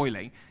harvest is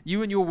boiling,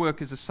 you and your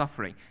workers are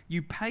suffering.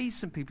 You pay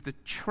some people to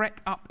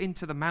trek up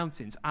into the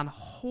mountains and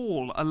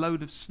haul a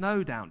load of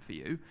snow down for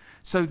you,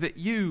 so that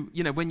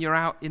when you're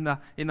out in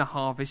the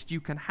harvest,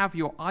 you can have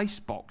your ice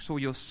box or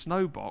your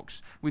snow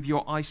box with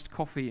your iced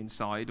coffee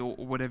inside or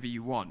whatever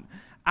you want.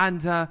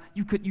 And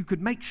you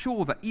could make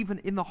sure that even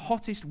in the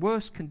hottest,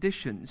 worst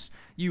conditions,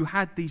 you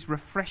had these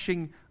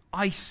refreshing,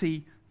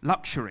 icy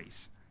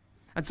luxuries.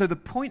 And so the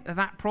point of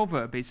that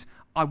proverb is,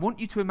 I want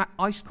you to imagine,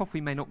 iced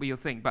coffee may not be your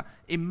thing, but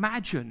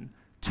imagine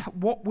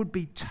what would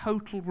be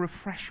total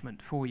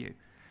refreshment for you.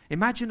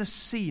 Imagine a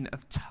scene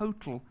of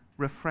total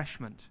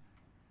refreshment.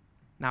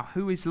 Now,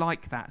 who is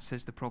like that,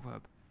 says the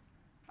proverb?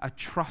 A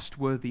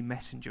trustworthy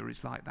messenger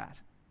is like that.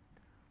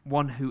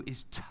 One who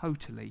is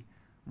totally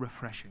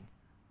refreshing.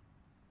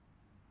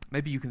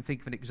 Maybe you can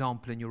think of an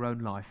example in your own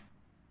life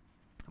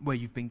where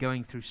you've been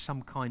going through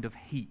some kind of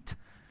heat,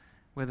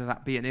 whether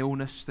that be an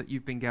illness that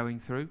you've been going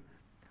through,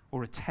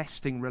 or a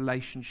testing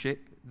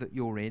relationship that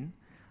you're in,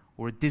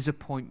 or a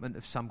disappointment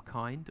of some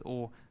kind,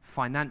 or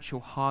financial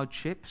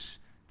hardships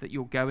that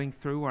you're going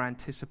through or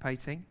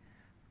anticipating,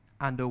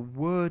 and a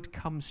word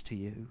comes to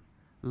you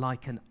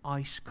like an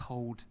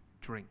ice-cold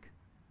drink.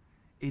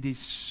 It is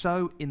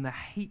so, in the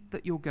heat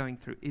that you're going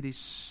through, it is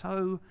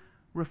so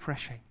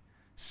refreshing,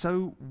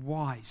 so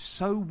wise,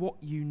 so what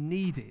you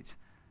needed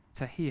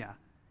to hear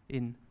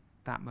in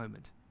that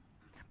moment.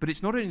 But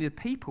it's not only the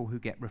people who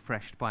get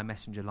refreshed by a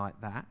messenger like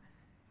that,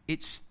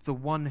 it's the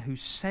one who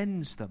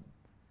sends them.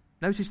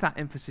 Notice that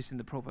emphasis in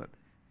the proverb.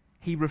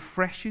 He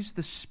refreshes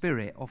the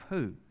spirit of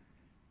who?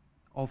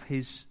 Of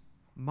his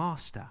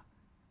master.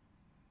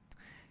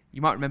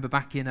 You might remember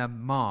back in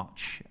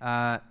March,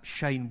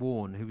 Shane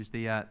Warne, who was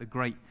the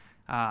great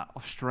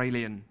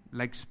Australian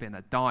leg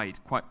spinner, died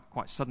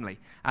quite suddenly.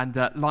 And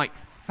like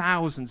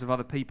thousands of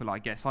other people, I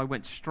guess, I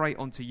went straight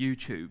onto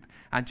YouTube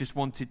and just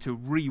wanted to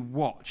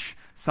re-watch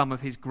some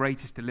of his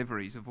greatest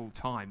deliveries of all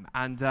time.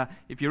 And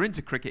if you're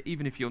into cricket,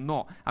 even if you're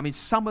not,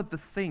 some of the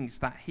things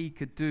that he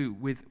could do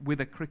with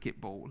a cricket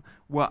ball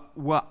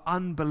were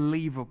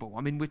unbelievable.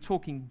 We're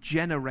talking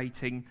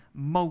generating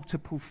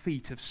multiple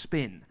feet of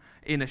spin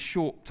in a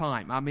short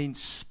time.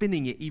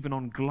 Spinning it even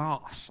on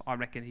glass, I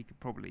reckon he could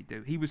probably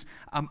do. He was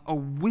a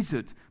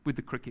wizard with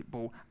the cricket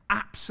ball,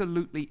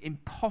 absolutely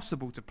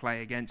impossible to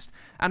play against.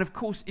 And of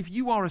course, if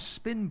you are a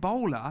spin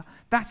bowler,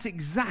 that's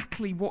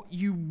exactly what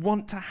you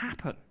want to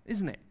happen,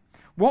 isn't it?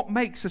 What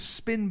makes a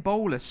spin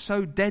bowler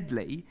so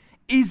deadly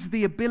is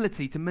the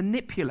ability to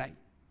manipulate,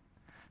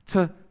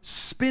 to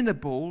spin a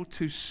ball,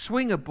 to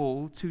swing a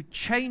ball, to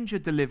change a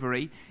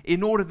delivery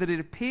in order that it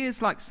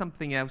appears like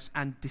something else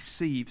and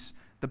deceives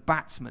the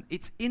batsman.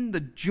 It's in the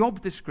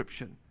job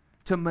description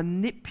to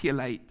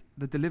manipulate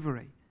the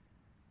delivery.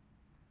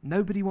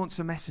 Nobody wants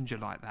a messenger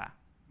like that.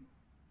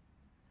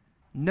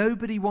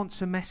 Nobody wants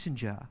a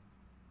messenger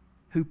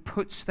who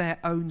puts their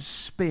own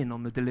spin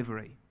on the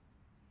delivery.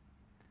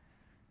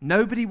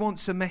 Nobody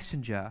wants a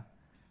messenger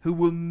who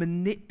will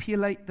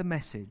manipulate the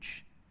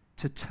message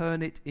to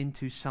turn it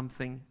into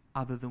something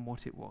other than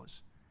what it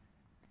was.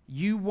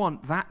 You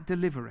want that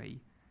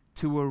delivery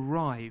to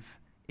arrive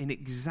in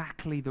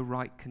exactly the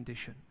right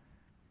condition.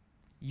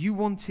 You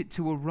want it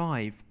to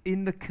arrive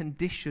in the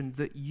condition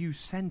that you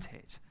sent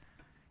it.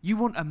 You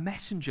want a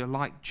messenger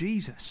like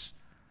Jesus,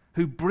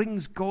 who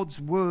brings God's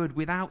word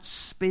without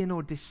spin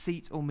or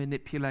deceit or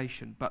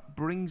manipulation, but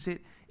brings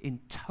it in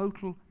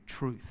total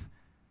truth.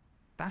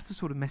 That's the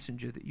sort of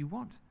messenger that you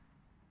want.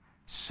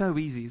 So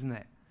easy, isn't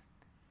it?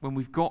 When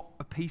we've got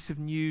a piece of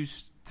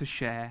news to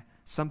share,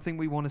 something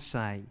we want to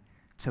say,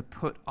 to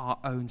put our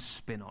own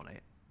spin on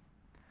it.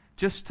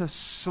 Just to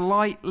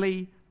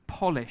slightly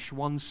polish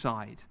one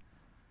side,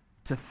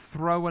 to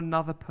throw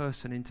another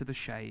person into the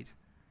shade,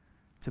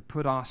 to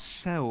put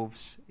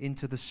ourselves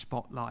into the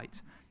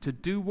spotlight, to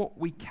do what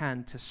we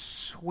can to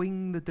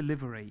swing the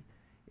delivery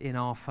in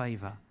our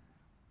favor.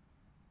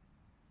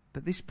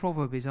 But this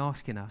proverb is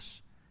asking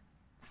us,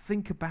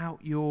 think about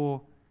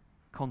your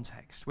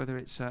context, whether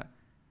it's at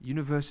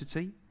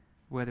university,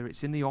 whether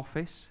it's in the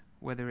office,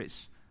 whether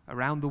it's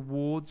around the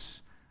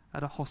wards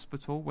at a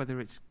hospital, whether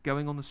it's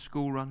going on the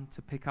school run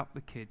to pick up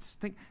the kids.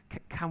 Think,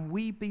 can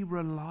we be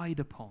relied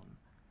upon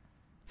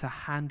to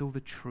handle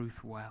the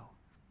truth well?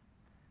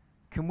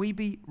 Can we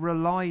be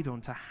relied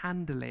on to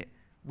handle it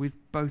with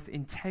both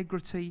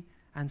integrity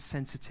and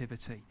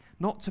sensitivity.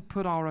 Not to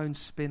put our own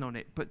spin on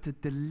it, but to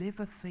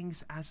deliver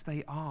things as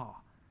they are.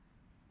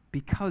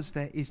 Because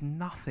there is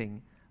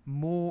nothing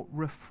more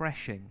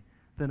refreshing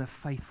than a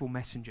faithful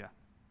messenger.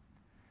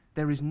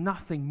 There is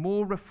nothing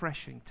more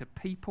refreshing to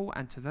people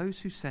and to those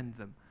who send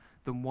them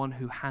than one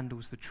who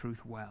handles the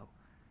truth well.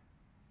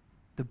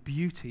 The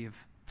beauty of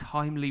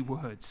timely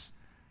words,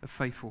 a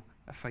faithful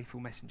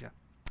messenger.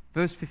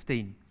 Verse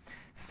 15,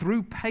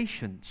 through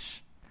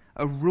patience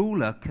a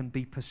ruler can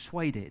be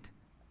persuaded,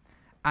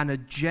 and a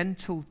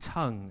gentle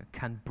tongue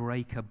can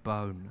break a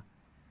bone.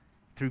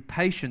 Through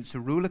patience a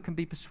ruler can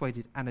be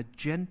persuaded, and a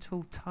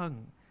gentle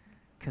tongue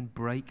can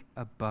break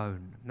a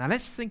bone. Now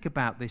let's think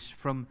about this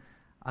from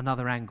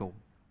another angle.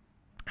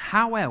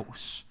 How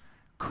else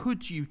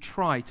could you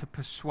try to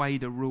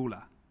persuade a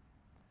ruler?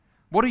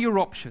 What are your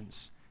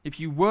options? If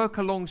you work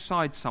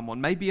alongside someone,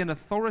 maybe an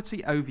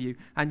authority over you,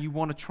 and you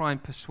want to try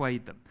and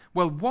persuade them.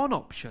 Well, one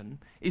option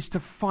is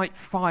to fight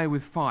fire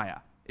with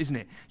fire, isn't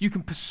it? You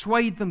can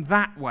persuade them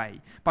that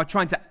way by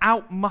trying to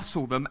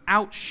outmuscle them,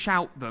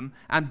 outshout them,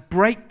 and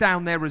break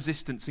down their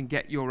resistance and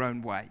get your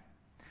own way.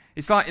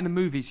 It's like in the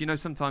movies,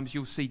 sometimes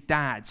you'll see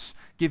dads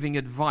giving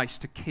advice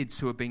to kids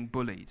who are being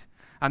bullied.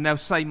 And they'll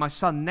say, my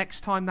son, next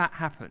time that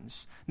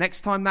happens,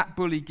 next time that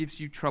bully gives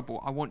you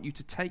trouble, I want you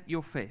to take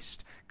your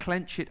fist,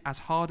 clench it as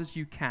hard as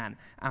you can,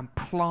 and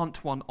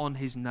plant one on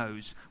his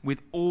nose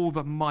with all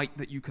the might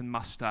that you can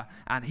muster,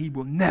 and he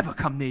will never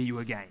come near you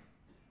again.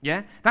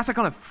 Yeah? That's a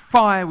kind of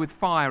fire with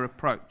fire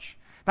approach.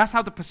 That's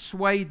how to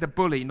persuade the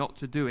bully not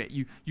to do it.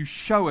 You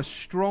show a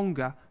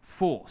stronger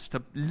force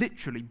to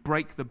literally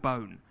break the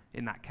bone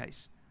in that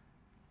case.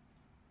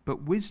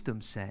 But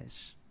wisdom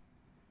says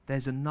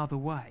there's another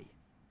way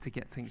to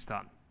get things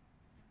done.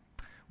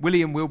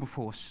 William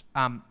Wilberforce,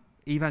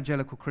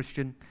 evangelical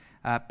Christian,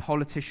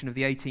 politician of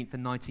the 18th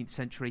and 19th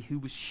century, who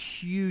was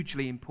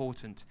hugely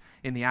important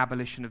in the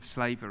abolition of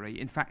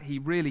slavery. In fact, he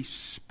really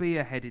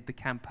spearheaded the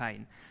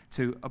campaign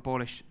to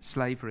abolish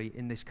slavery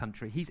in this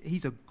country.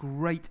 He's a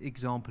great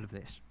example of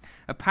this.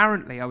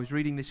 Apparently, I was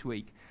reading this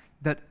week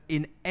that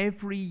in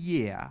every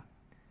year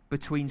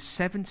between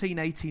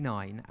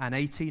 1789 and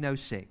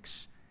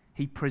 1806,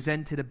 he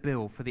presented a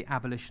bill for the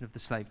abolition of the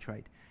slave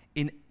trade.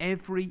 In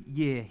every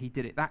year he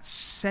did it. That's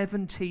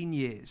 17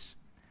 years.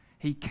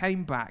 He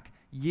came back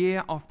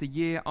year after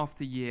year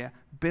after year,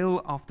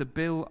 bill after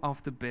bill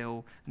after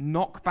bill,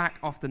 knockback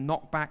after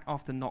knockback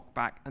after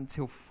knockback,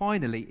 until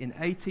finally in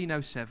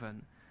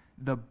 1807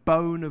 the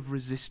bone of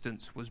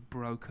resistance was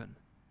broken.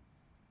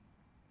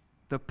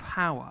 The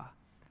power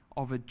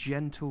of a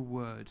gentle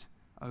word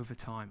over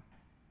time.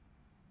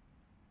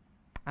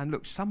 And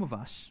look, some of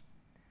us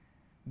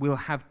will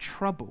have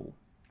trouble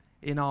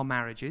in our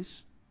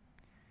marriages.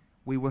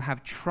 We will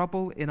have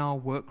trouble in our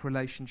work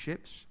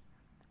relationships.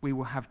 We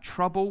will have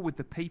trouble with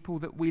the people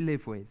that we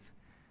live with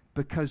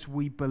because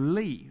we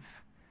believe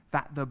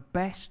that the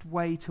best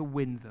way to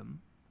win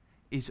them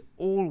is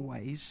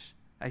always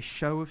a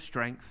show of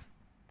strength,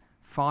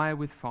 fire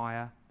with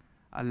fire,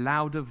 a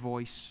louder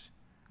voice,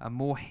 a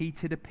more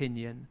heated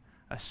opinion,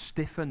 a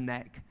stiffer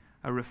neck,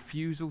 a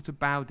refusal to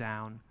bow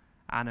down,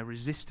 and a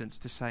resistance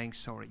to saying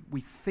sorry.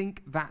 We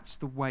think that's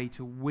the way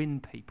to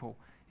win people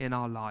in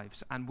our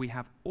lives, and we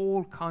have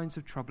all kinds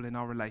of trouble in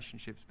our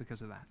relationships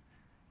because of that.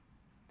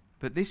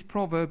 But this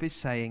proverb is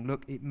saying,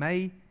 look, it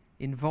may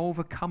involve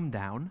a come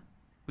down,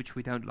 which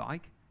we don't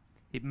like.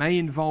 It may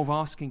involve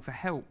asking for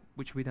help,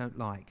 which we don't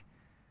like.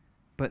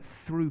 But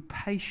through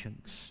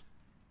patience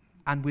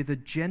and with a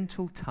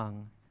gentle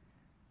tongue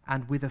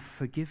and with a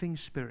forgiving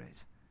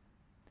spirit,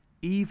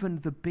 even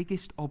the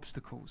biggest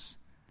obstacles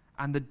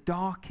and the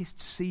darkest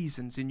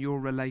seasons in your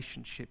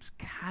relationships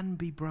can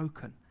be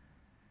broken.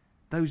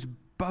 Those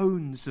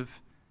bones of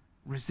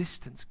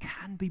resistance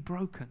can be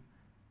broken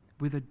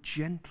with a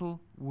gentle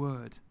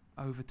word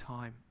over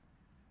time.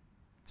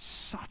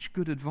 Such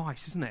good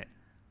advice, isn't it?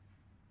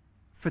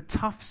 For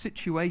tough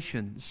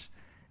situations,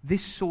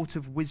 this sort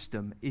of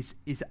wisdom is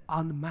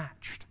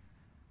unmatched.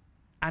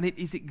 And it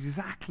is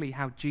exactly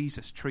how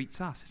Jesus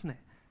treats us, isn't it?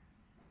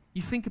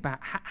 You think about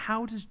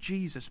how does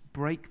Jesus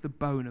break the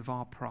bone of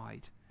our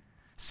pride?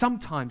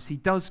 Sometimes he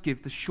does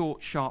give the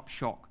short, sharp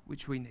shock,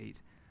 which we need.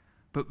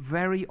 But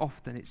very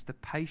often it's the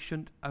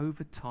patient,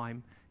 over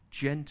time,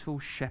 gentle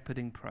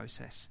shepherding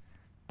process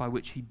by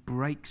which he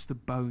breaks the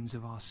bones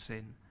of our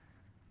sin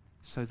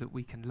so that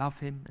we can love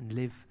him and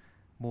live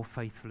more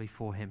faithfully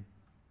for him.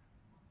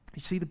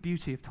 You see the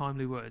beauty of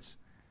timely words.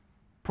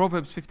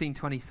 Proverbs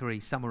 15:23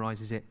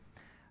 summarizes it.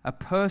 A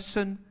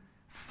person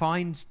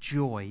finds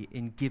joy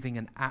in giving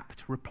an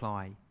apt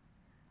reply,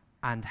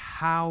 and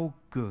how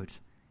good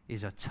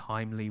is a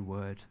timely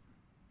word.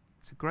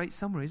 It's a great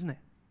summary, isn't it?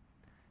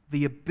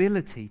 The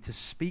ability to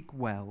speak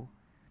well,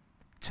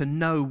 to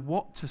know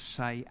what to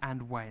say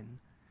and when,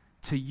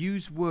 to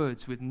use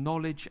words with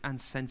knowledge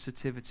and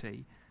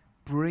sensitivity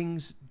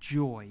brings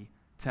joy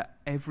to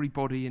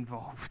everybody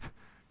involved.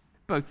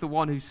 Both the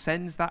one who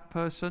sends that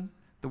person,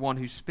 the one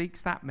who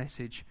speaks that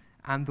message,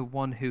 and the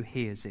one who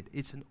hears it.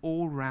 It's an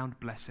all-round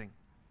blessing.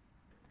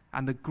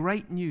 And the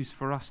great news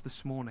for us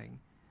this morning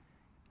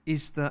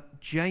is that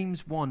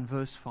James 1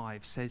 verse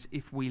 5 says,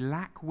 if we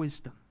lack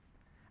wisdom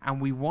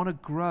and we want to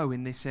grow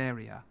in this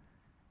area,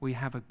 we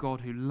have a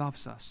God who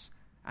loves us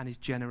and is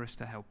generous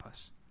to help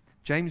us.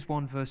 James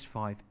 1 verse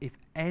 5, if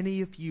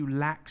any of you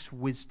lacks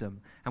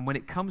wisdom, and when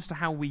it comes to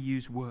how we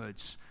use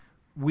words,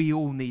 we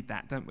all need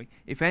that, don't we?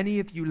 If any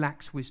of you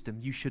lacks wisdom,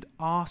 you should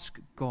ask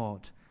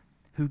God,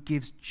 who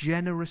gives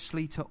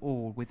generously to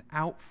all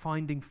without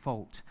finding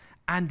fault,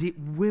 and it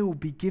will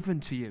be given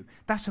to you.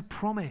 That's a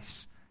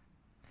promise.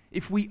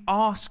 If we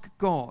ask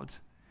God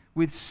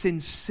with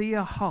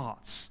sincere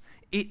hearts,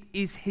 it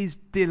is his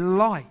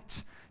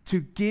delight to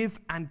give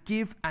and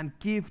give and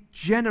give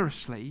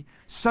generously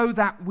so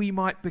that we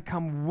might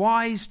become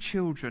wise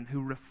children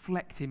who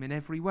reflect him in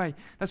every way.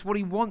 That's what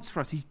he wants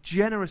for us. He's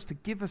generous to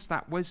give us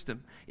that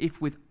wisdom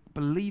if with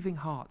believing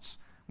hearts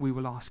we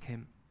will ask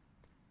him.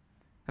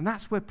 And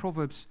that's where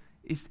Proverbs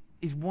is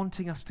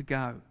wanting us to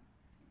go.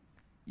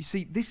 You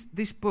see,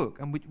 this book,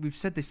 and we've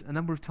said this a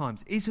number of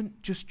times,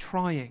 isn't just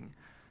trying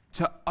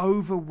to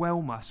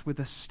overwhelm us with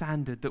a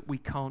standard that we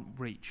can't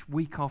reach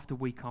week after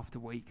week after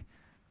week.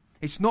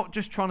 It's not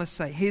just trying to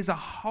say, here's a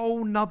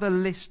whole nother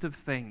list of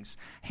things.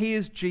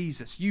 Here's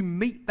Jesus. You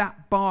meet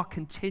that bar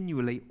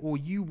continually or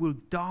you will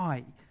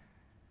die.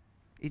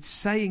 It's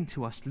saying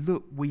to us,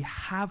 look, we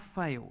have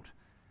failed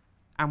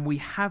and we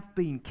have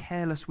been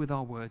careless with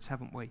our words,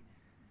 haven't we?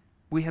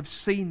 We have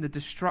seen the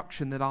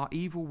destruction that our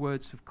evil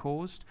words have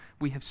caused.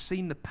 We have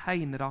seen the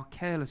pain that our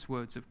careless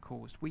words have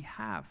caused. We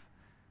have.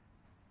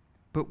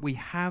 But we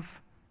have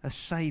a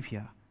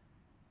Saviour,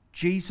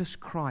 Jesus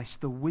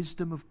Christ, the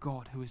wisdom of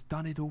God, who has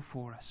done it all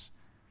for us,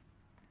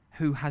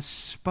 who has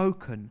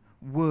spoken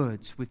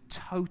words with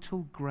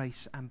total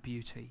grace and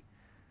beauty.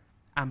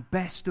 And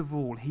best of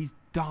all, he's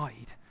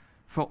died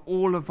for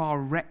all of our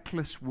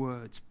reckless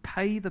words,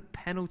 pay the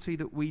penalty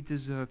that we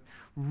deserved,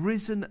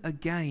 risen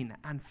again,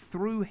 and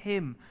through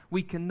him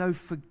we can know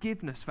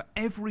forgiveness for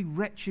every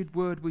wretched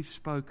word we've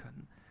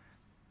spoken,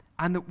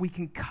 and that we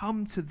can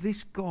come to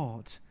this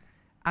God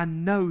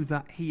and know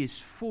that he is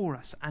for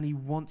us and he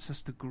wants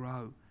us to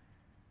grow.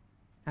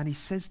 And he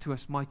says to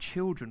us, my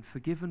children,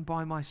 forgiven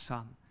by my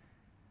Son,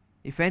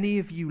 if any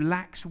of you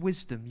lacks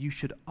wisdom, you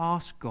should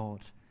ask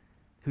God,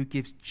 who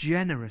gives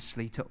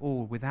generously to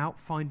all without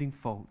finding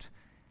fault,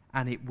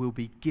 and it will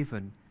be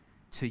given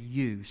to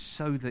you,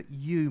 so that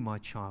you, my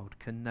child,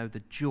 can know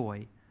the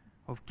joy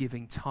of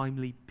giving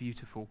timely,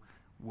 beautiful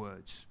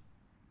words.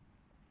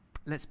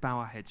 Let's bow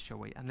our heads, shall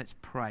we? And let's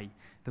pray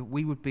that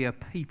we would be a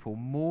people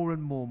more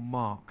and more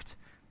marked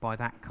by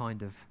that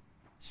kind of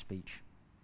speech.